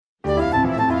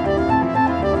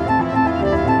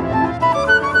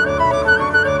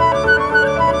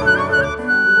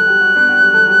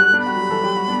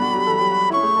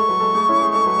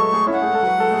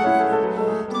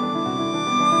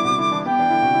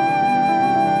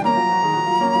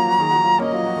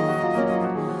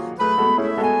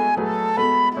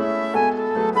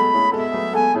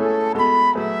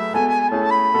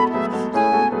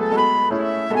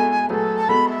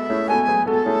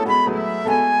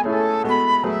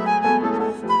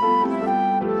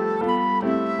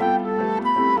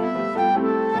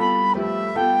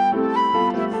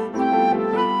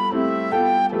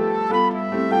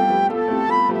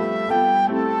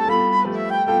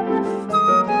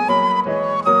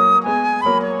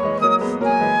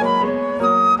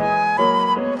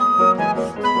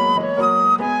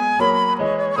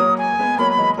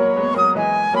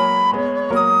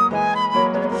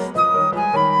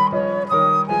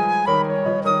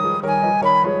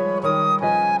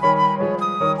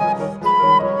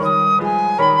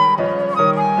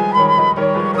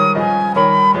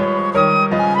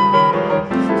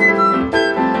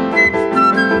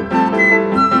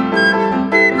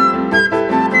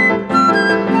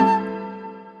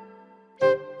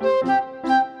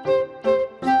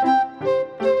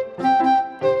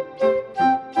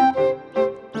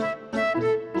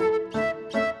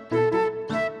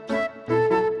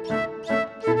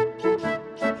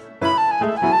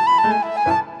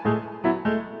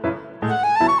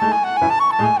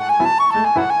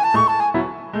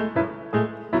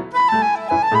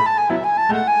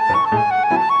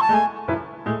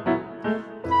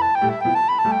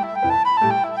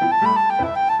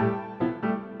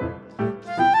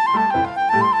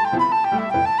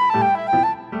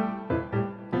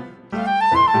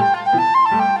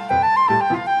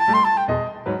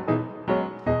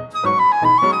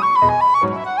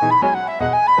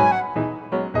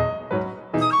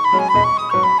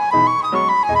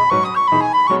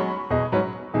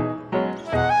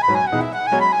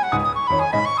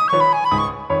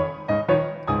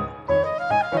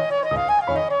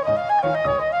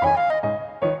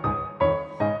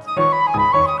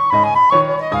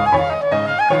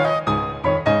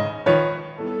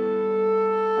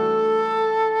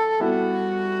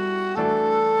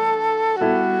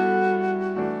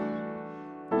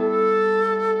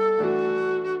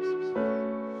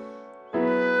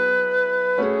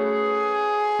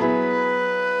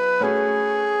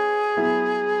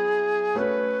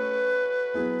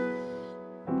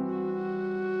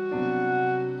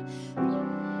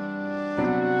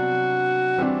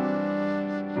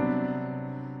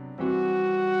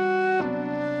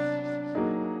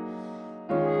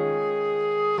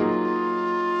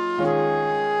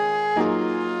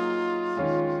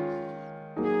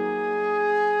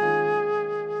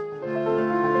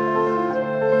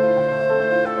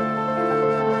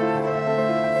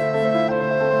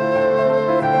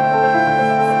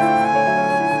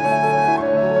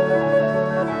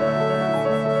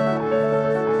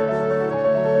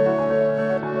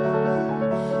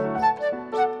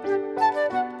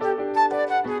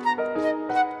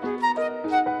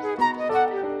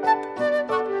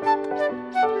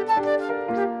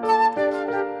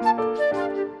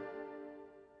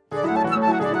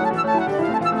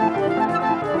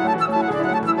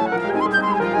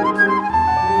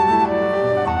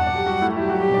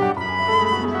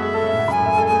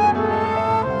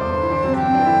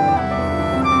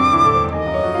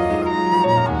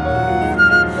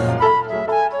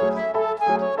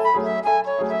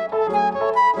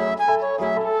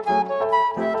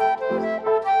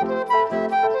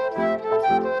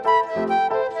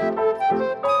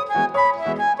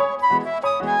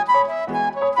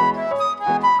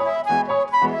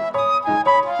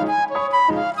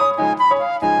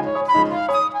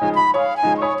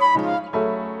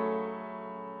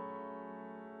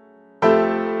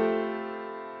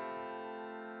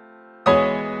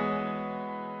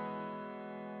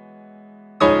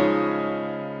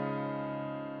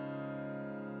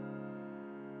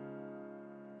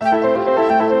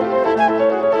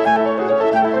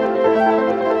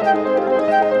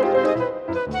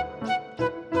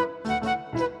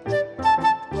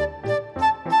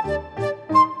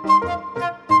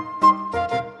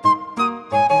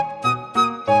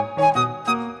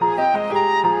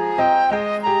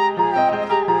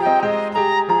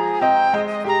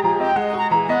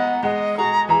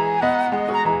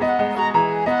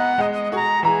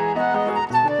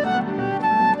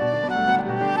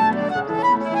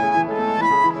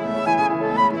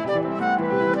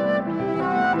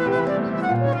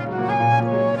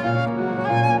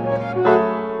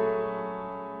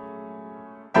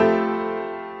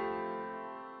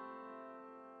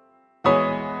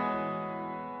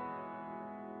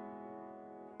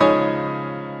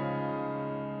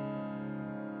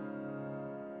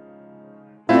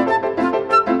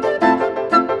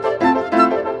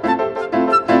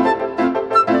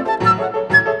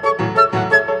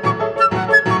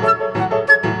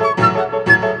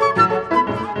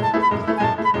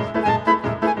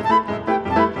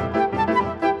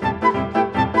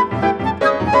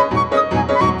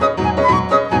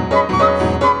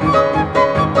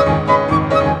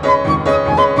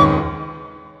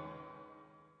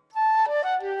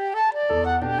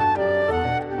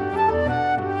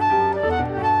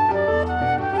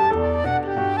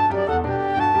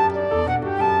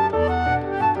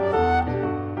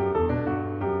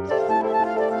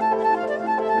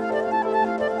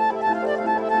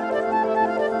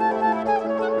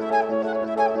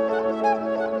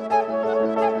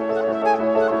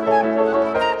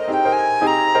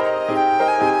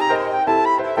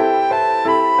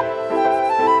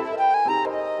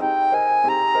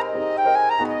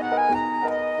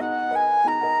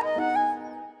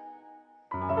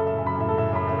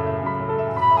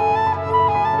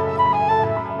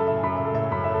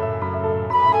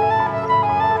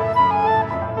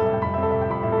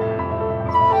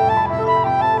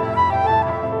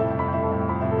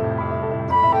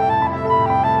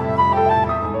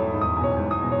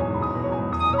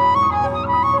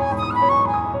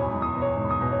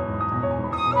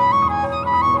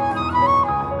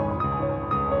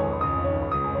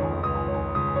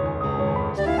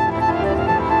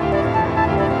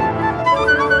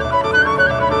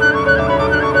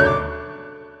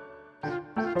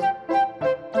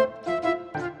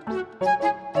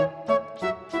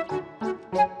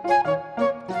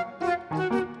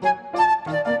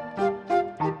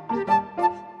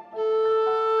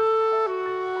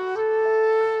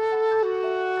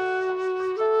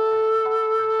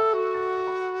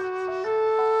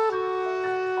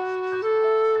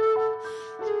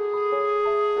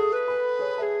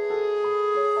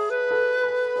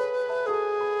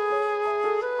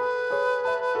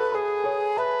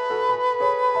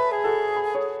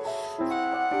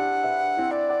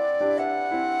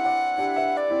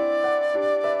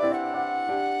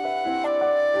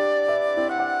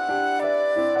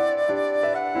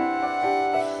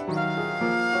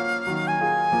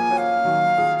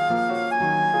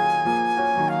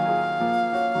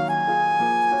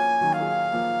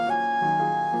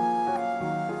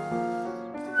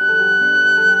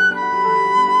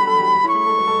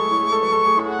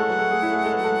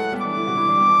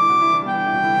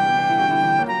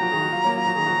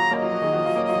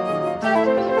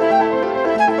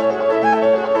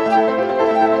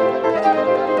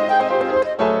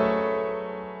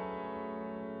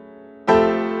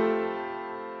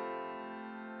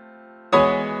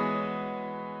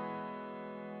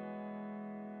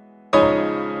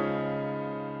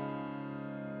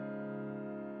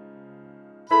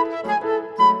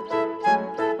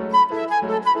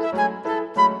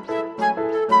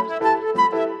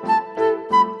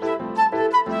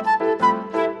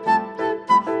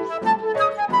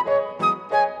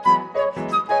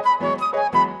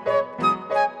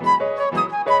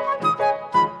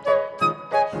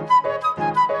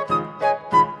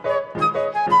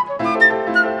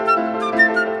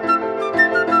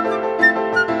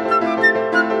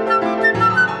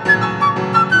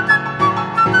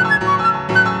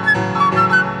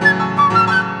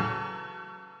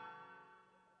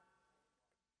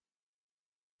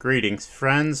Greetings,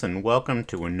 friends, and welcome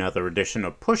to another edition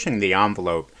of Pushing the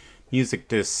Envelope, music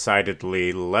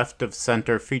decidedly left of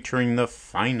center, featuring the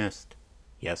finest,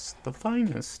 yes, the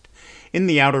finest, in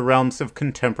the outer realms of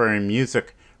contemporary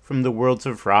music, from the worlds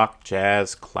of rock,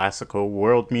 jazz, classical,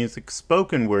 world music,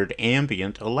 spoken word,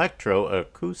 ambient, electro,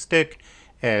 acoustic,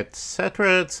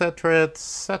 etc., etc.,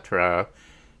 etc.,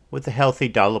 with a healthy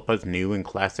dollop of new and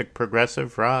classic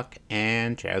progressive rock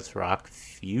and jazz rock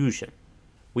fusion.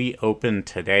 We open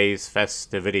today's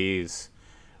festivities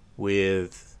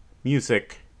with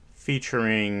music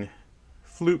featuring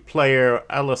flute player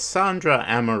Alessandra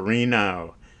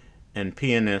Amorino and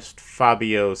pianist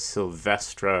Fabio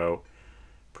Silvestro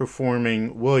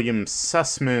performing William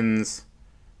Sussman's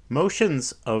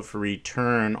Motions of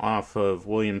Return off of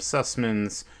William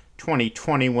Sussman's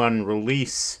 2021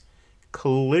 release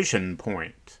Collision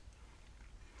Point.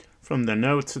 From the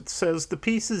notes it says the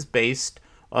piece is based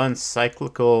on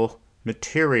cyclical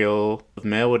material of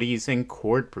melodies and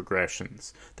chord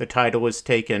progressions. The title was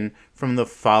taken from the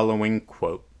following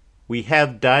quote: "We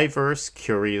have diverse,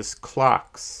 curious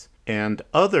clocks and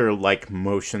other like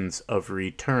motions of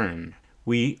return.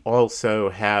 We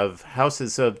also have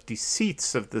houses of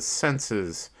deceits of the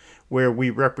senses, where we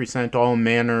represent all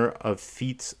manner of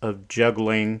feats of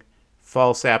juggling,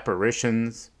 false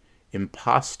apparitions,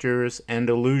 impostures, and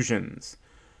illusions.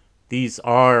 These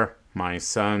are, my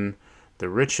son, the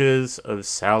riches of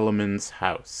Salomon's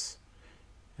house."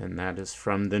 And that is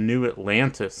from The New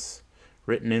Atlantis,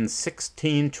 written in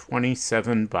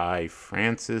 1627 by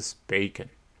Francis Bacon.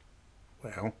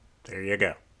 Well, there you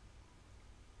go.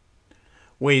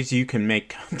 Ways you can make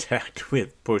contact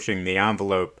with Pushing the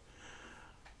Envelope.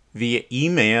 Via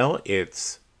email,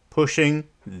 it's pushing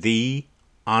the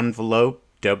envelope,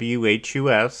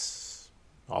 WHUS,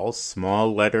 all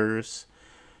small letters,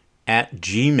 at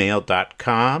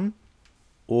gmail.com,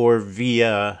 or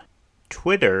via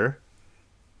Twitter,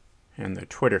 and the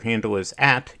Twitter handle is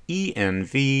at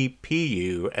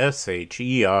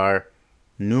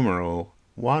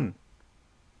ENVPUSHER1.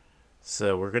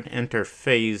 So we're going to enter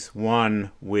phase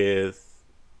one with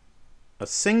a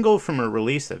single from a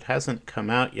release that hasn't come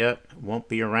out yet, won't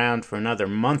be around for another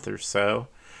month or so,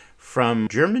 from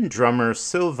German drummer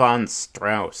Sylvan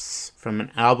Strauss, from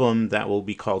an album that will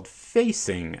be called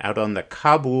Facing, out on the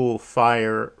Kabul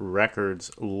Fire Records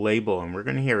label, and we're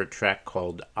going to hear a track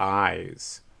called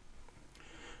Eyes.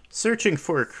 Searching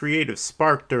for a creative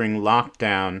spark during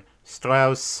lockdown,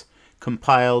 Strauss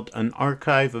compiled an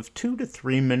archive of 2 to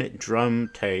 3 minute drum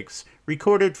takes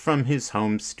recorded from his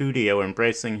home studio,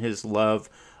 embracing his love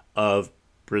of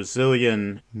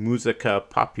Brazilian música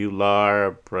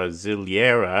popular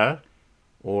brasileira,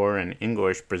 or in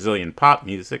English, Brazilian pop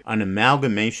music, an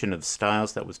amalgamation of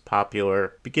styles that was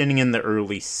popular beginning in the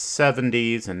early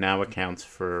 70s and now accounts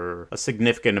for a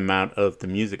significant amount of the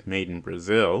music made in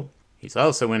Brazil. He's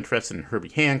also interested in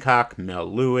Herbie Hancock, Mel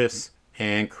Lewis,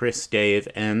 and Chris Dave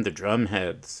and the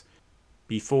Drumheads.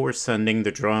 Before sending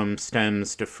the drum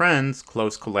stems to friends,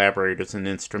 close collaborators, and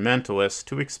instrumentalists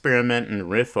to experiment and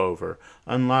riff over,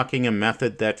 unlocking a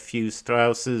method that fused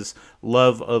Strauss's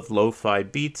love of lo-fi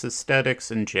beats,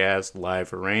 aesthetics, and jazz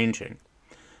live arranging.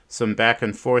 Some back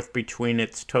and forth between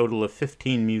its total of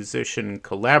 15 musician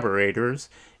collaborators,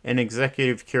 and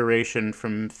executive curation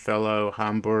from fellow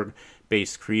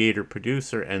Hamburg-based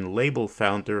creator-producer and label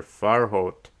founder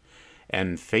Farhot,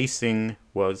 and Facing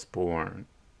was born.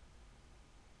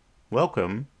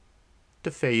 Welcome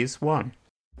to Phase 1.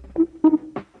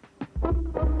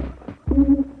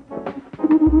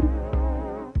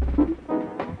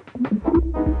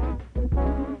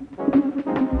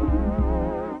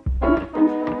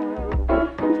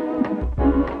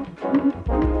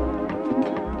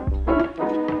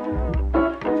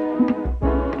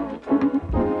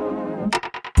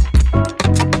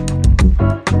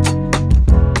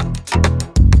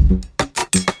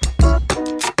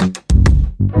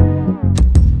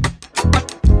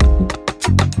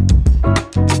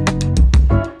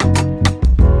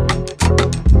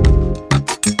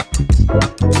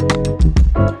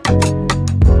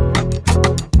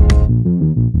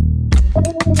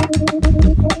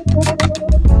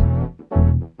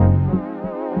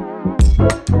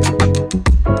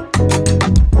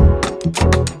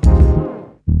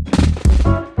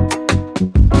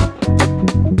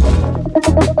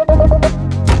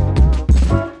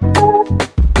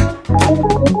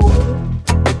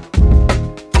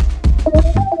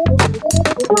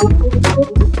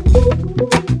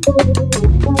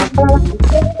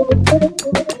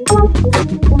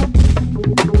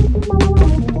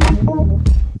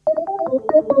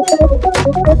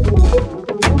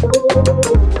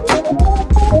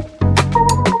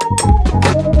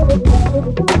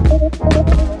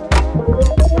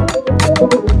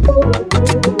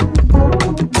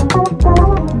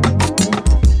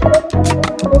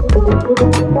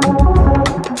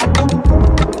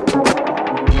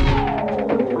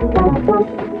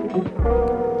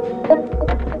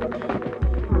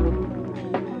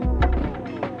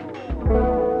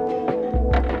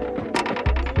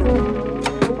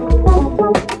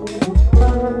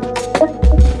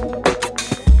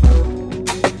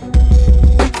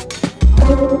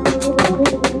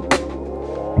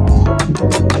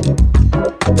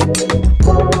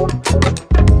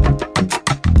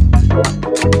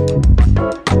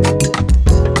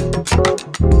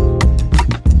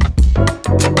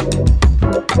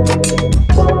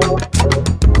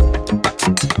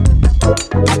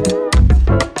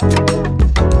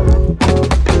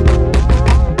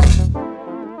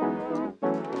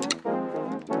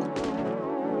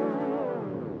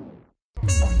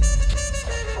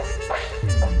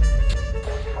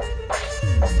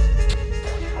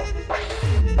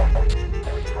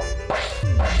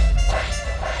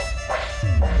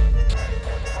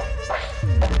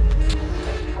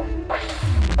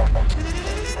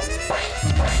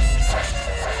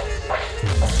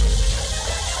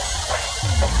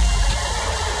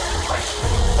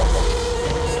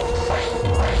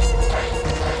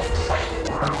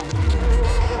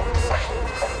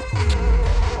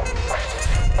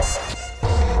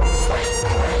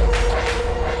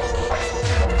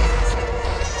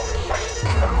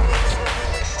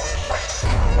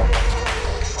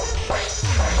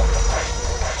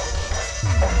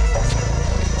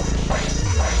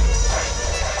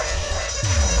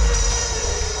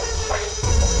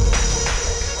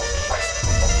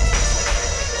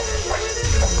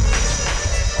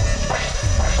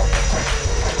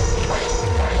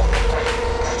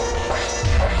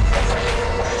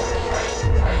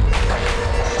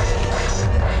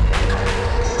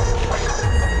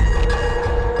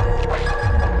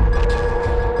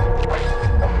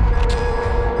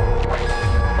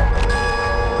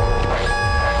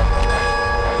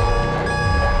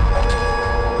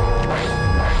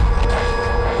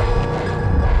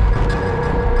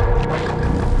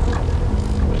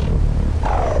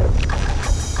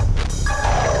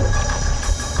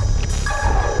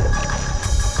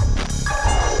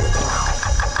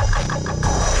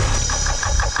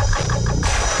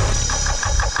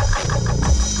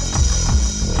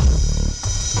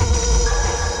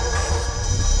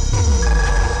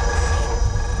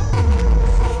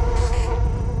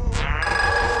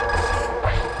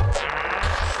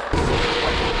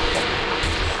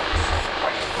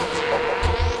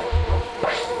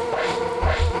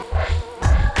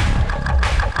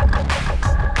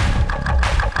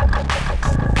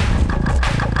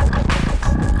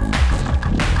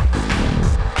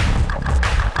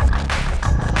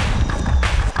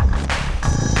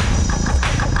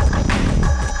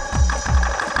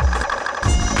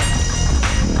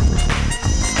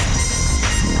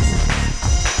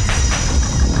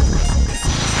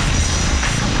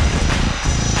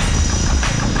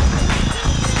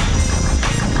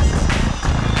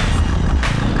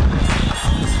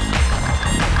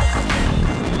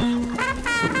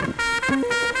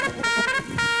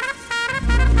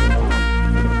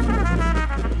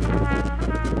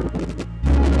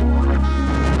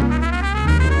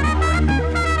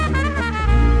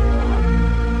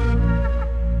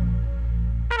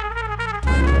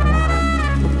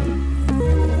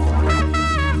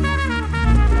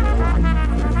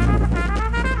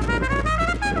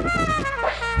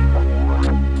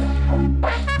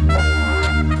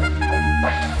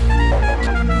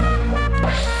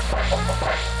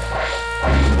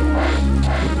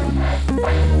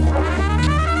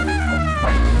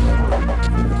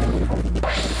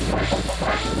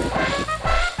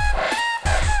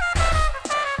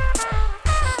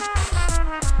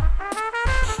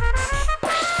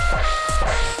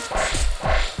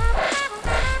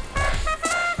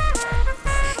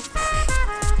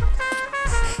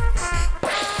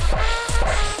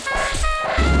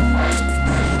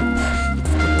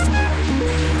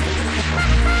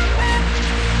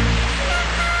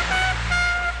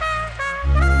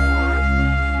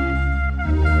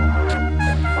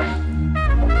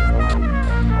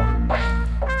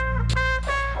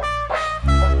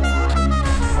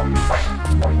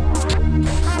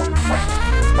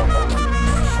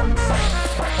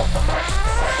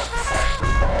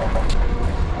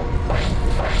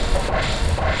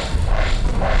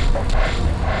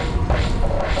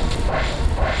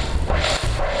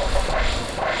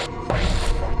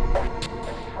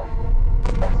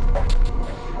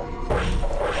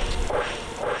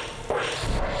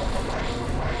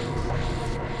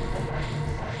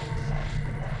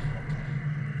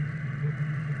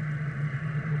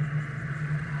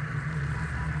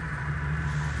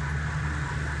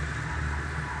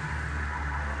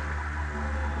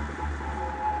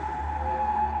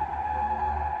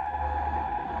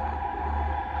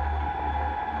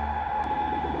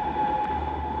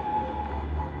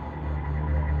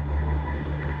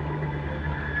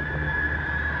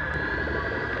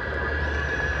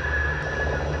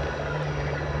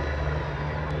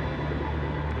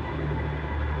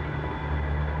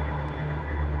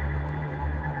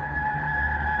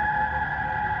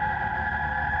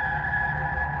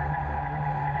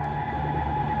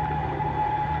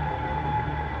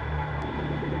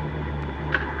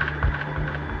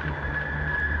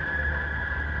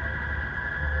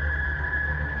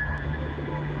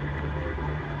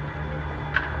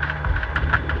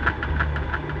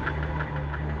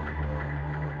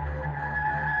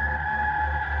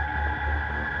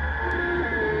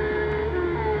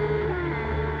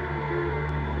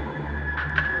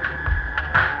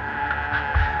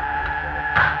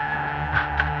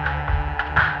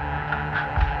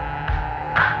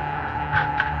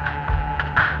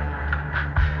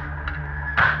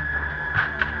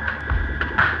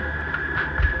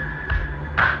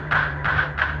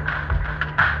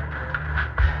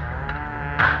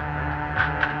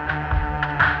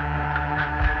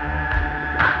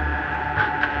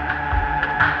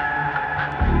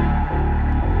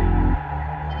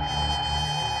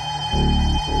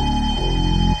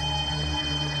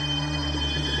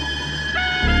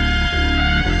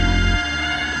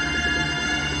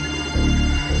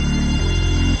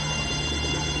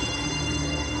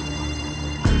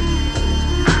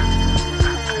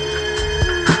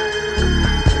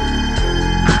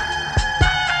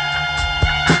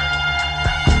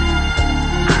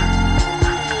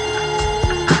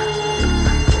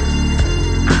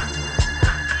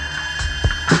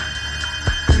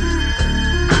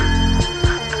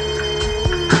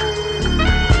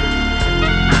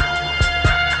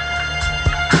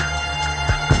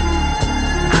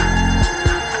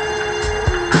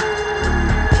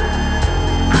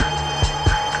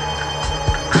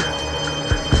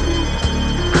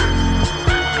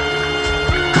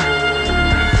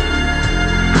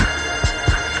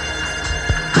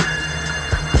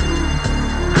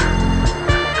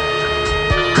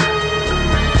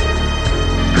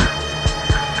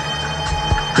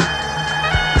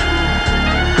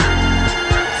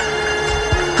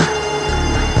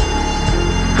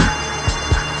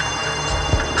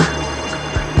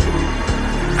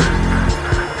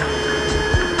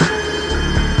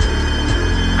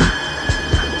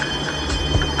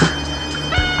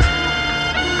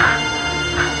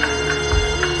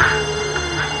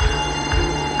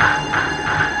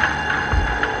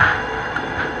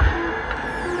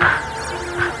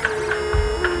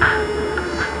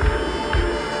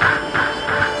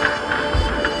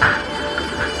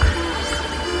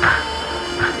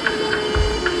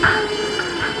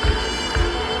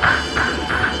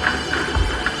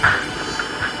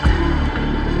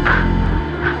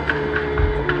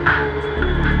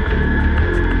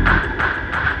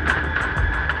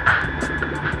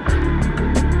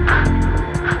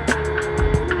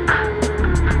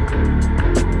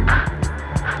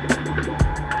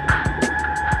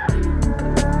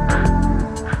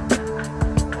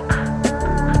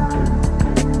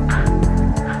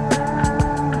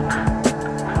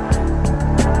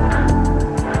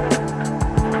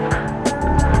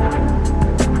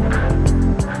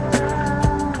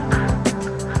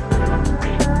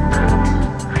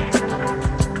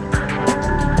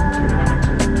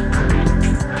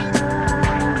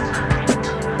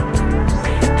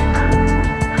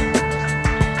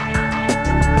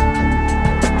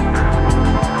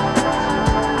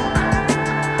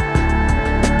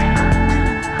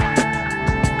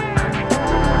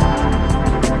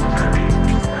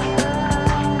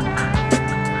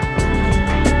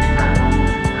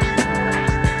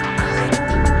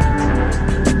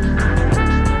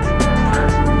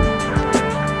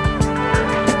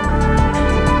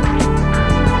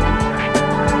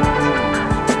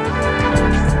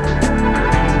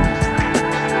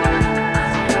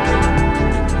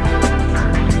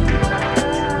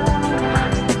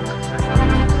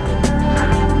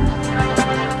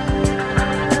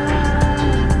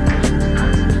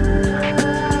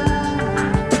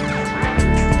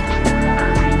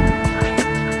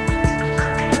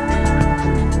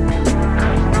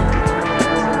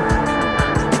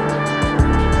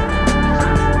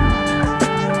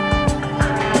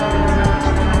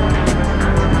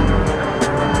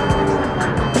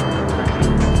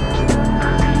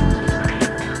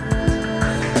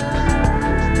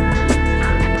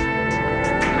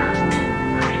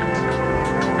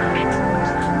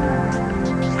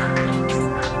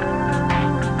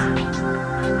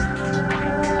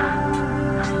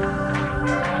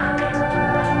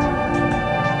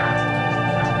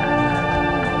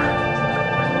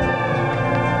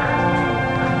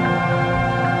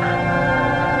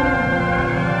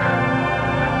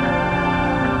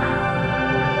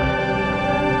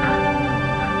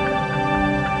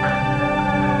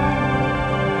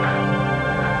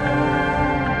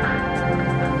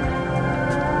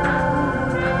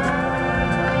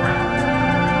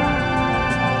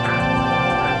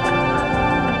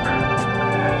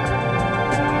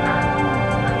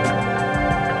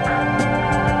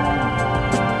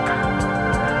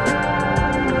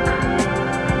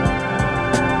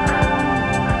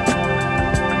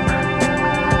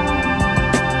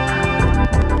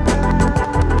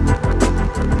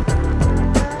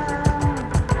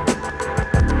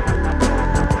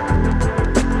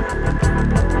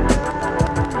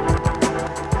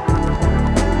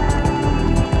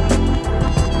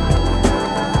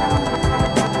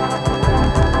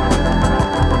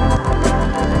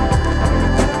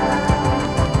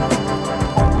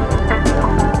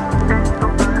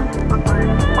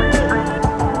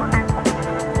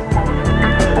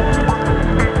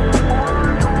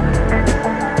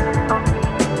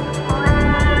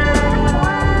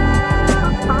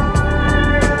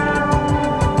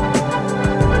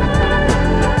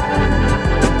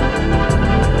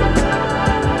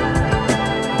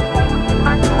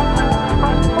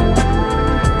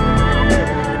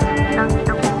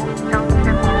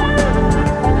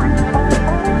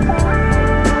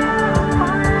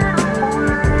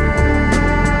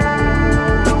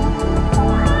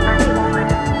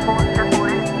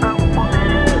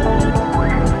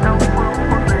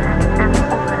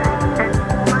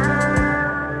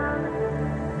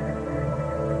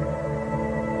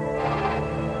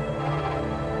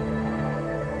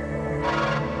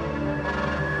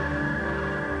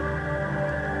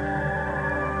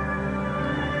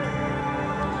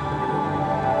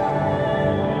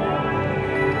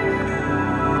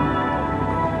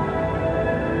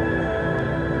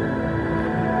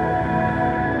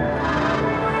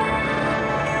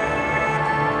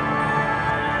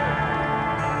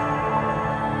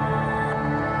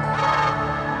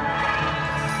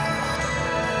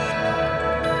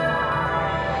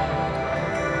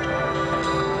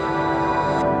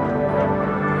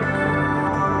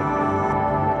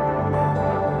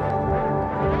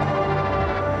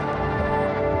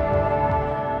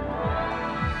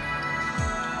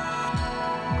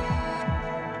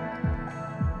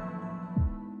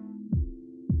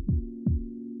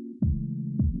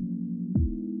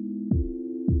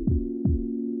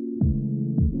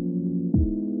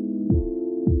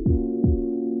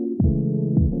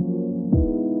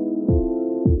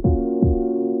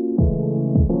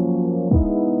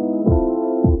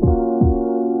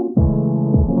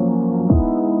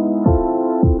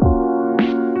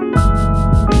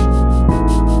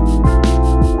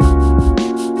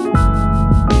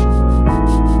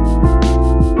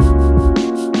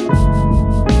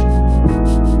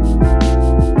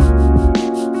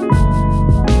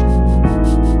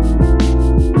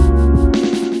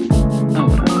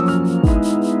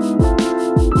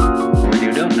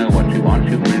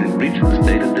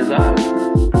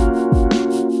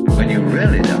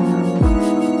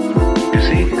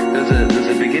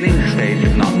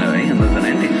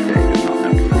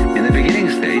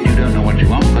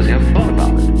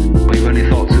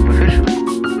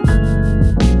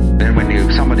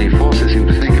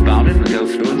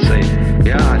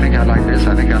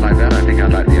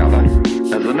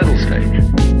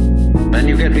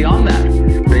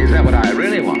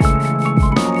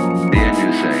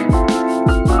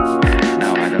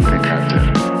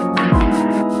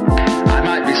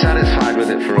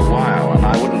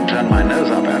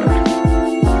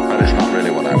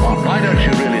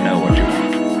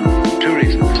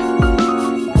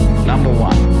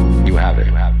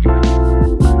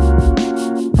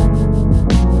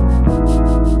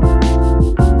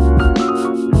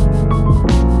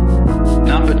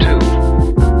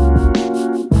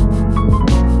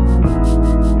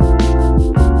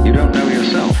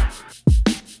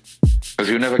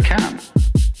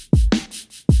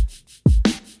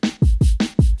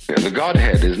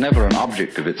 Godhead is never an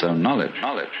object of its own knowledge.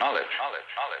 Knowledge.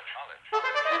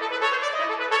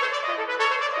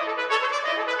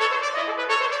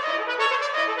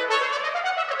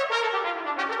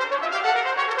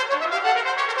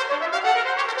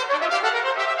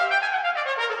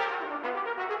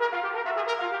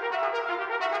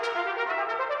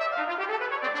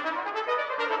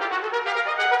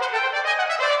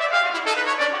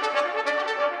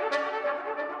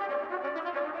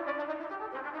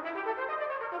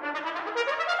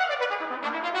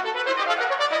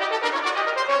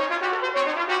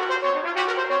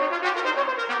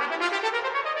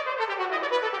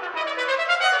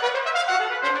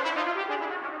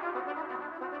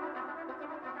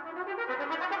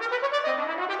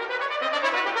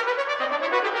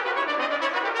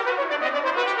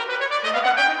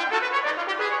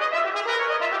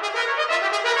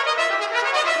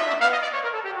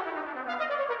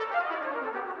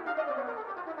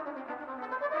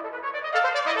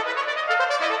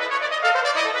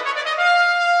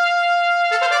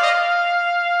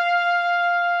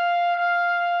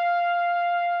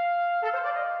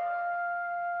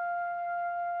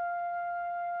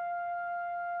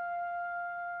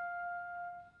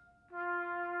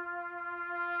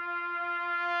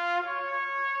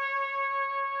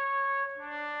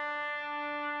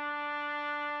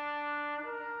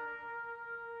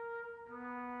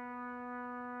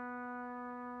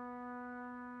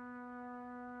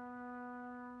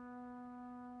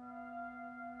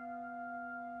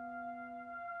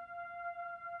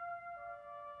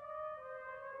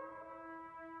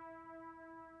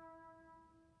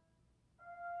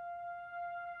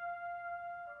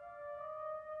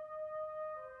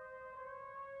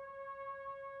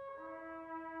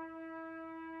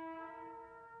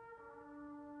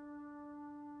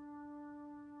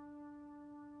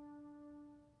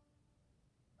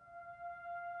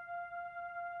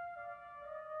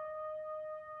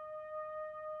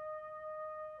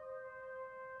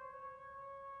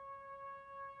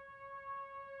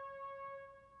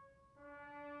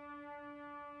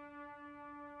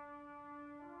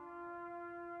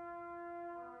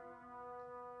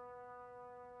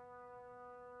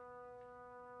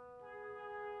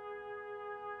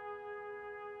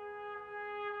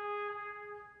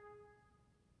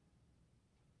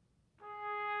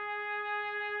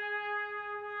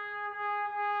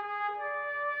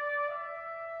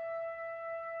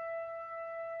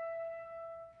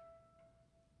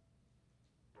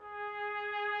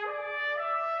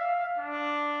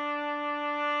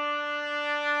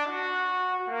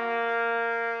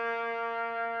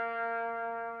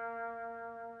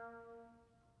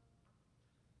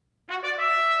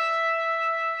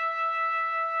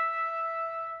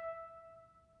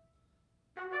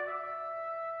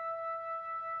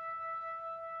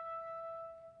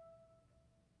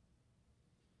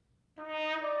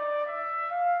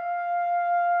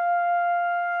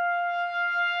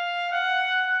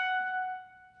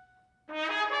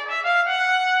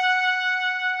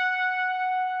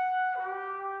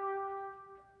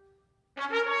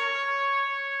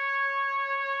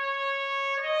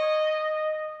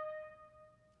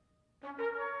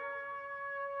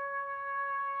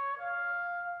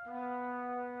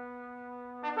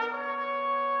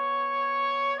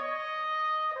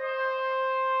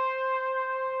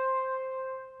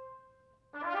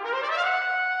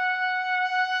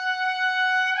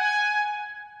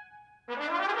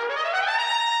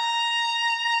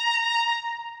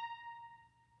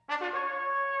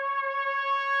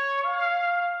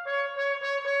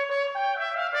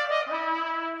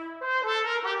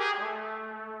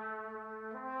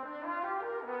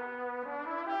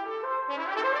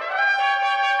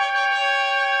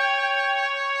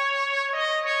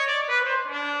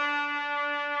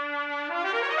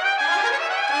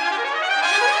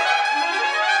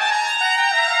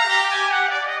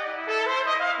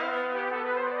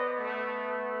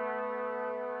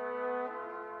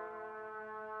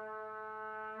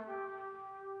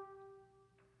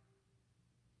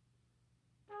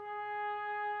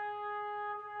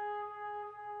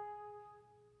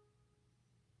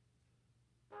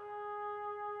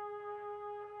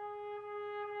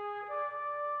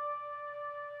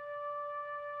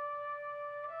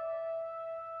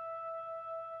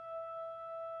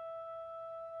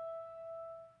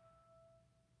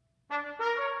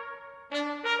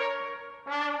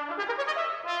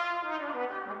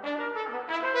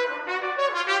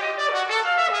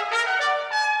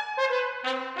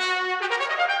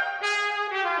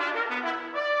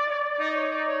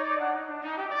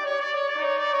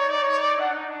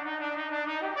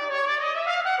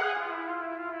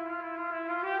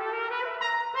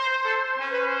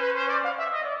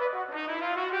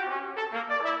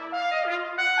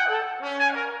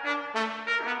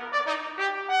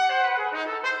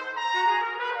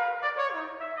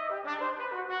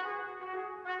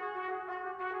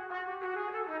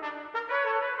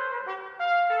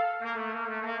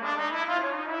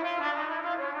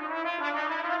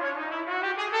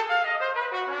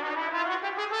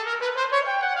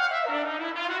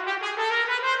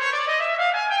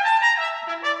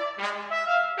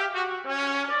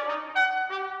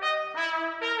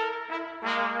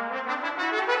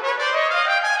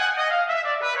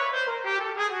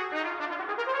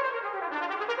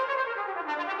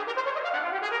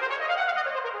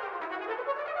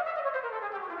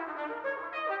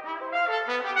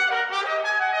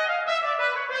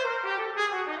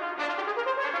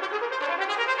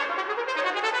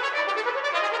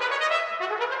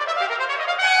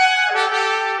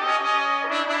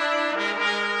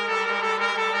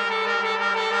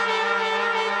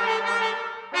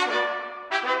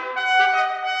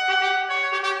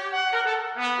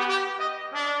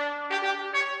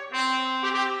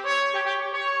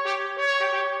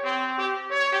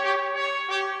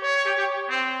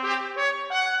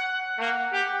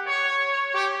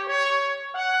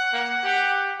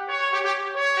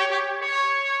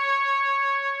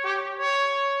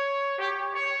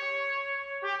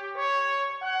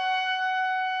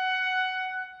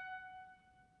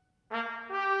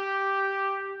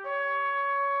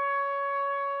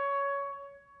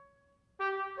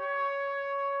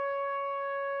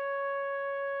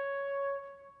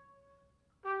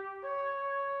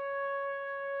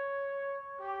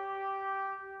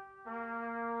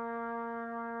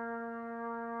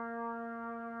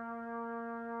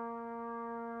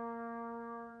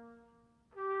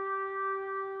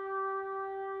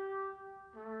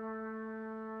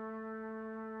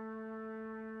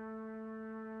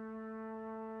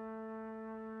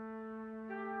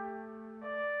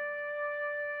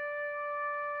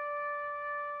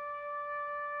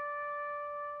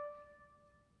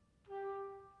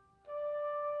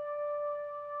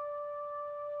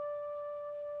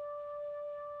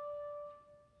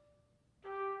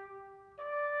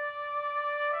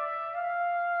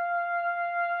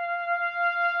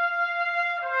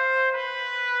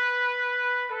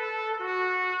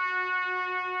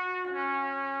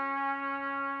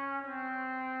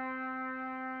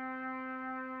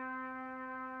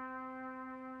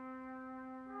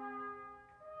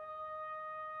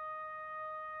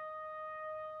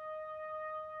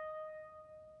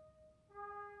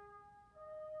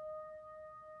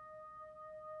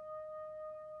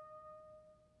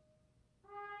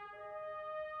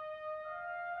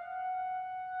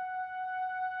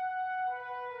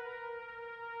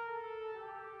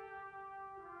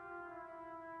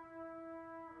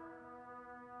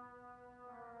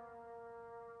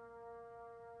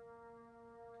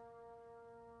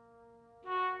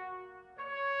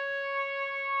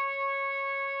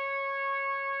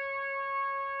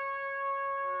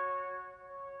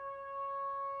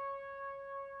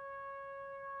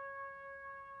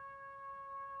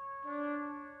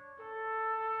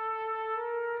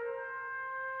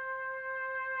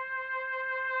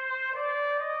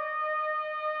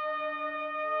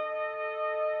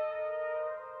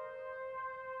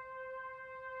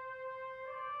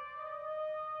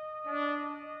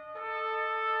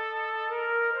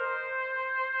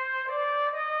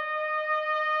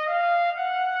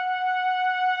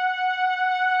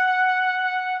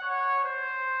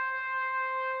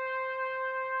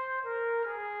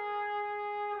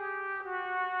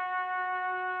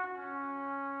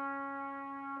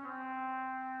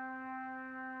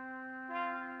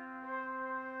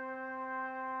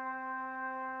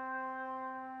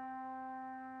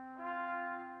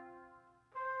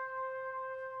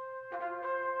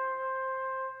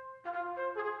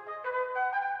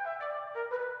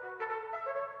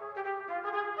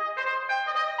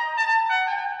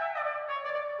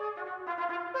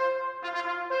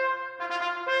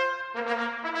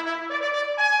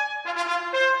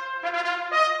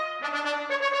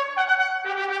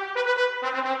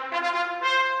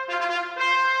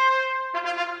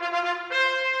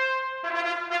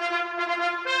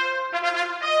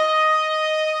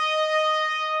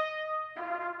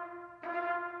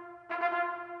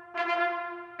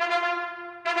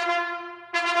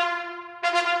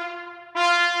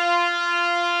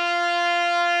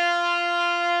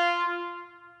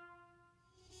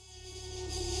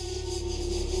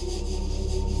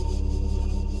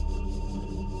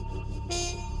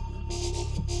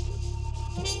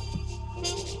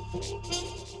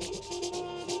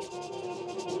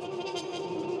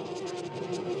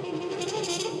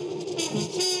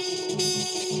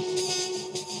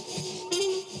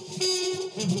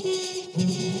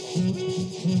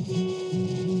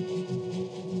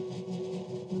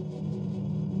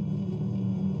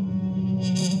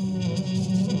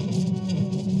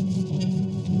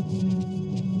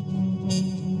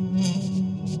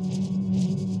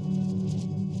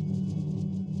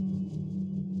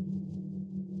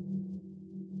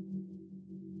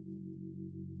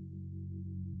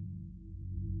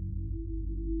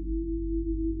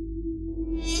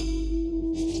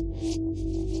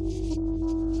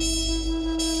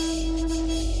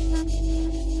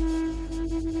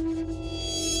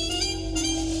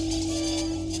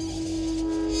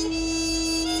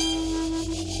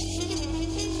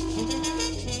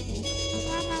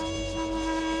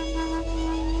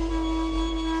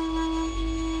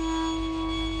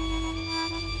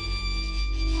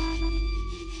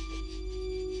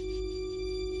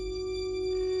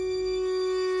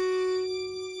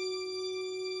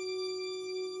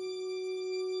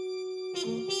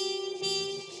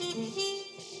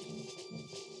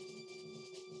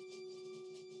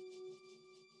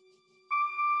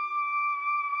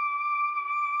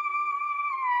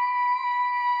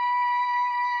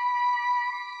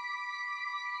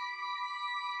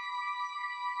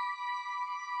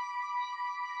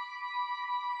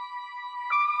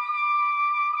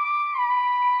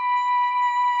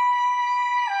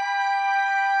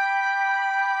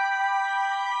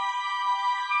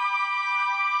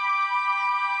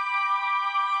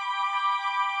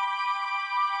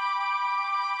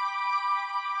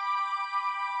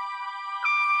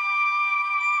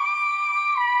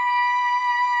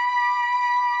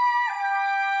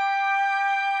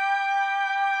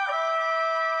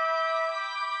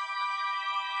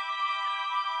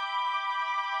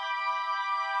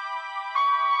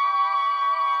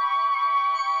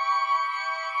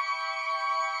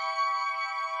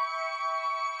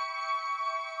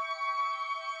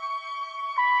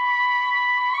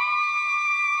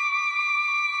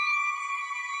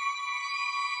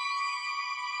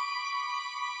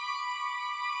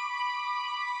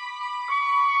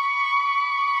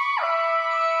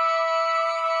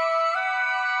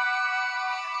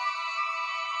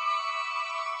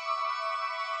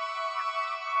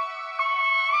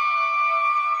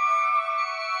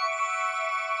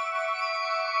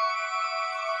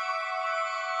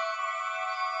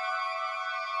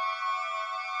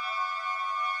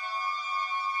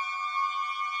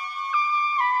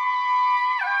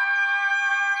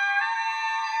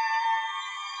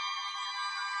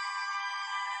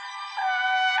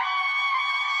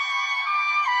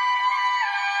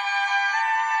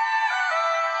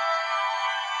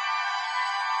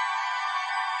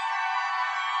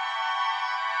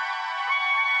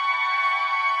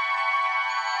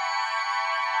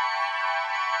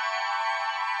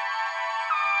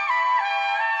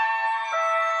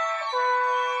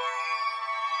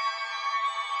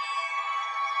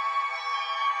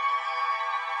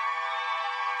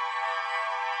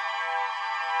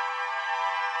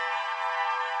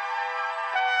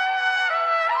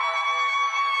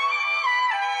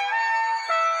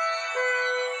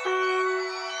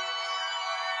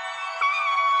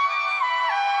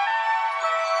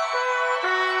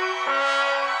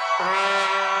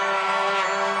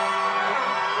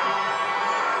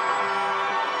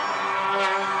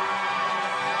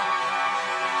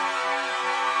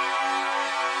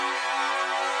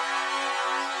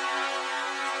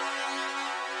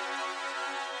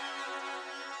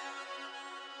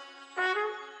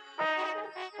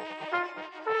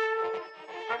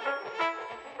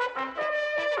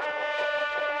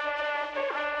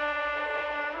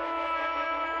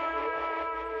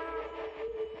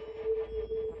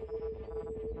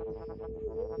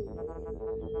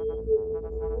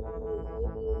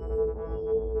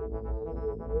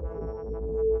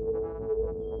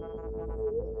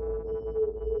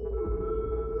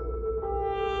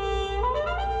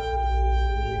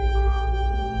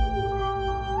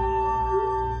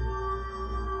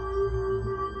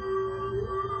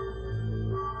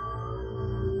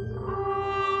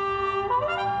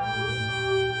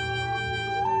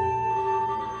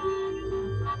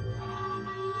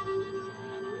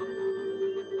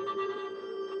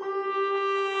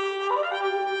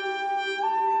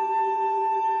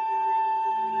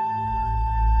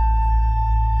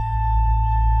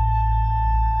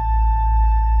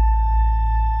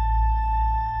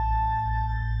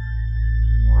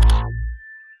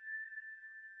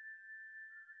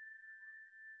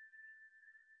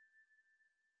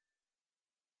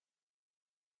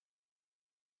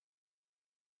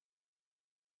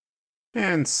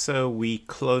 And so we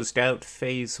closed out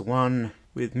phase one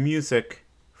with music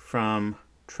from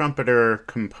trumpeter,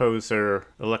 composer,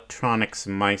 electronics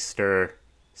meister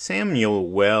Samuel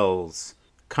Wells,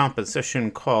 composition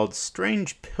called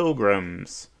Strange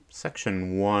Pilgrims,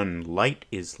 Section 1, Light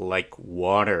is Like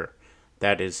Water.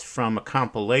 That is from a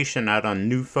compilation out on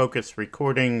New Focus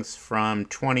Recordings from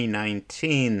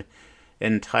 2019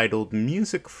 entitled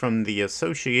Music from the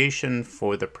Association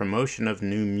for the Promotion of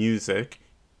New Music,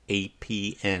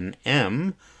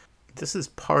 APNM. This is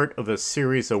part of a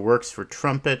series of works for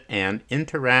trumpet and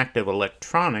interactive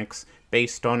electronics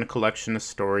based on a collection of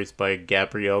stories by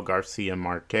Gabriel Garcia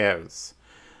Marquez.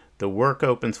 The work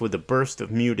opens with a burst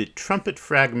of muted trumpet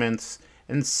fragments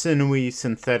and sinewy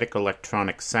synthetic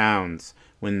electronic sounds.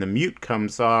 When the mute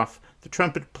comes off, the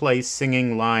trumpet plays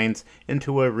singing lines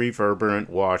into a reverberant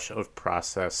wash of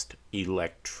processed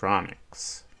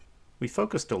electronics. We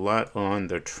focused a lot on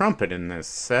the trumpet in this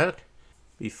set.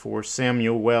 Before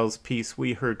Samuel Wells' piece,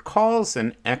 we heard Calls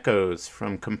and Echoes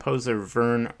from composer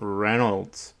Vern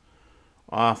Reynolds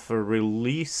off a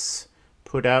release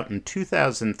put out in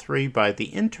 2003 by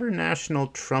the International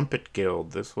Trumpet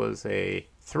Guild. This was a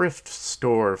thrift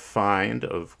store find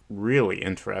of really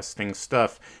interesting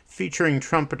stuff, featuring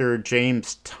trumpeter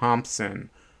James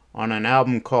Thompson on an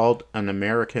album called An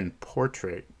American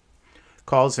Portrait.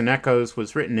 Calls and Echoes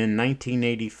was written in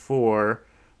 1984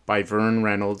 by Vern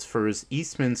Reynolds for his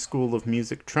Eastman School of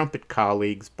Music trumpet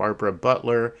colleagues Barbara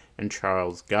Butler and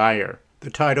Charles Geyer. The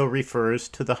title refers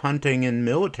to the hunting and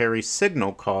military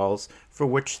signal calls for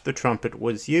which the trumpet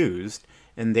was used,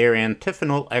 and their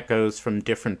antiphonal echoes from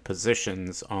different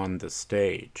positions on the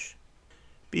stage.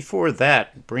 Before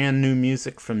that, brand new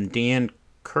music from Dan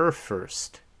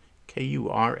Kurfürst,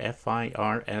 Kurfirst,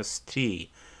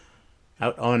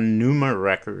 out on Numa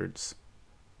Records,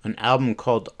 an album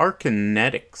called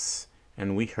Arkinetics,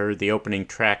 and we heard the opening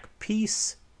track,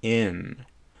 Peace In.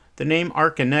 The name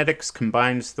Arkinetics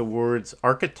combines the words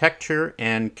architecture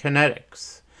and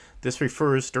kinetics. This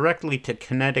refers directly to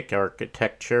kinetic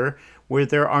architecture, where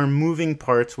there are moving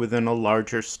parts within a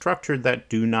larger structure that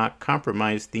do not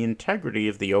compromise the integrity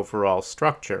of the overall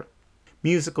structure.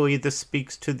 Musically, this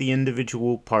speaks to the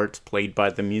individual parts played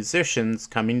by the musicians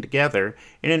coming together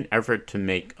in an effort to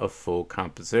make a full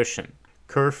composition.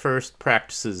 Kurfürst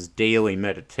practices daily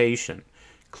meditation,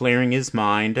 clearing his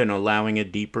mind and allowing a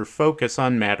deeper focus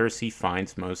on matters he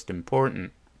finds most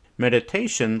important.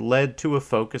 Meditation led to a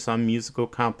focus on musical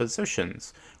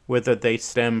compositions, whether they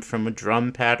stem from a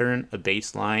drum pattern, a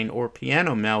bass line, or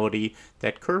piano melody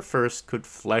that Kurfürst could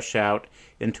flesh out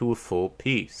into a full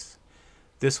piece.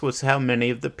 This was how many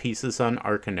of the pieces on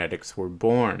Arkinetics were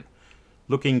born.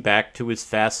 Looking back to his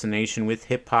fascination with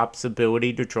hip-hop's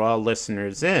ability to draw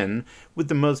listeners in with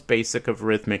the most basic of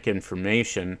rhythmic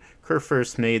information,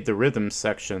 Kurfürst made the rhythm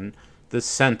section the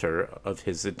center of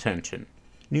his attention.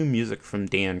 New music from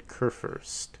Dan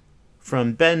Kurfürst.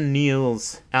 From Ben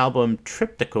Neal's album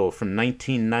Triptychal from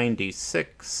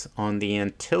 1996 on the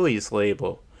Antilles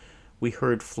label, we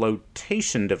heard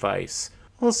Flotation Device,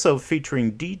 also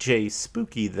featuring DJ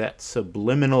Spooky That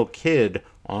Subliminal Kid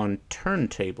on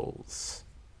turntables.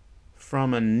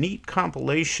 From a neat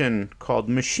compilation called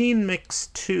Machine Mix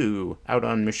 2 out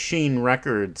on Machine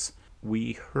Records,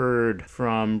 we heard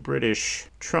from British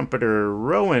trumpeter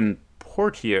Rowan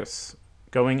Porteous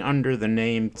going under the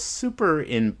name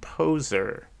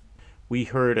Superimposer. We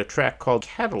heard a track called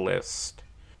Catalyst.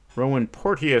 Rowan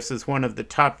Porteous is one of the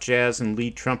top jazz and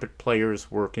lead trumpet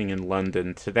players working in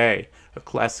London today. A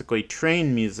classically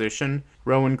trained musician,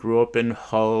 Rowan grew up in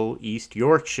Hull, East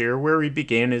Yorkshire, where he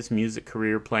began his music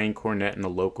career playing cornet in a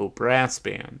local brass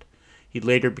band. He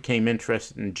later became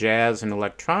interested in jazz and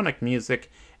electronic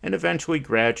music and eventually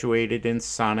graduated in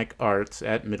sonic arts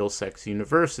at Middlesex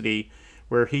University,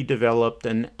 where he developed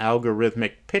an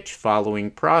algorithmic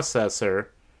pitch-following processor,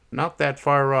 not that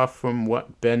far off from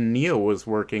what Ben Neal was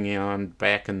working on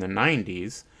back in the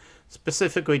 90s,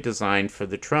 specifically designed for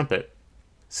the trumpet.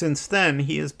 Since then,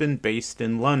 he has been based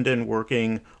in London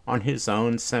working on his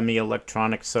own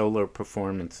semi-electronic solo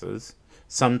performances,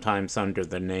 sometimes under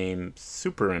the name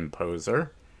Superimposer,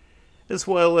 as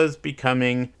well as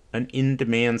becoming an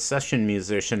in-demand session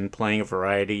musician playing a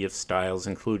variety of styles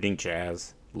including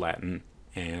jazz, Latin,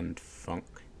 and funk.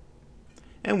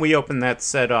 And we open that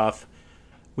set off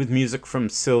with music from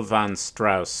Sylvan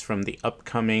Strauss from the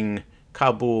upcoming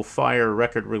Kabul Fire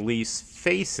record release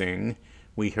Facing.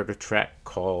 We heard a track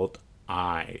called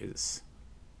Eyes.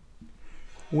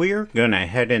 We're gonna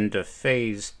head into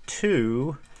phase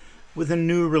 2 with a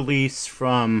new release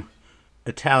from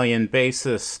Italian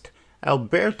bassist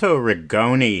Alberto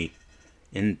Rigoni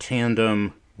in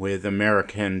tandem with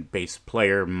American bass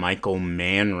player Michael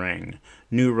Manring.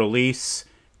 New release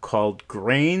called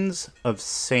Grains of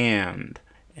Sand,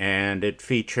 and it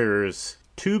features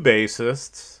two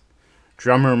bassists,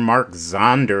 drummer Mark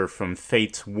Zonder from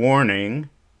Fate's Warning,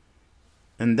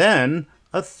 and then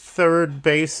a third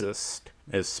bassist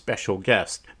as special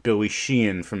guest, Billy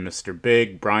Sheehan from Mr.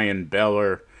 Big, Brian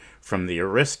Beller from The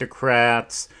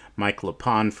Aristocrats, Mike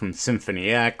LePond from Symphony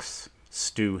X,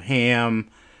 Stu Hamm,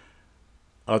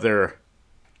 other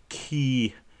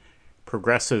key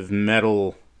progressive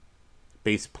metal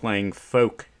bass-playing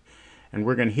folk. And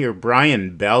we're going to hear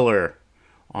Brian Beller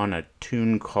on a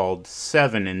tune called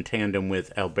Seven in tandem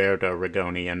with Alberto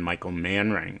Rigoni and Michael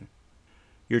Manring.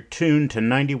 You're tuned to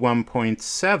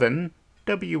 91.7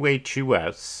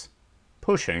 WHUS,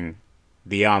 pushing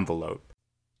the envelope.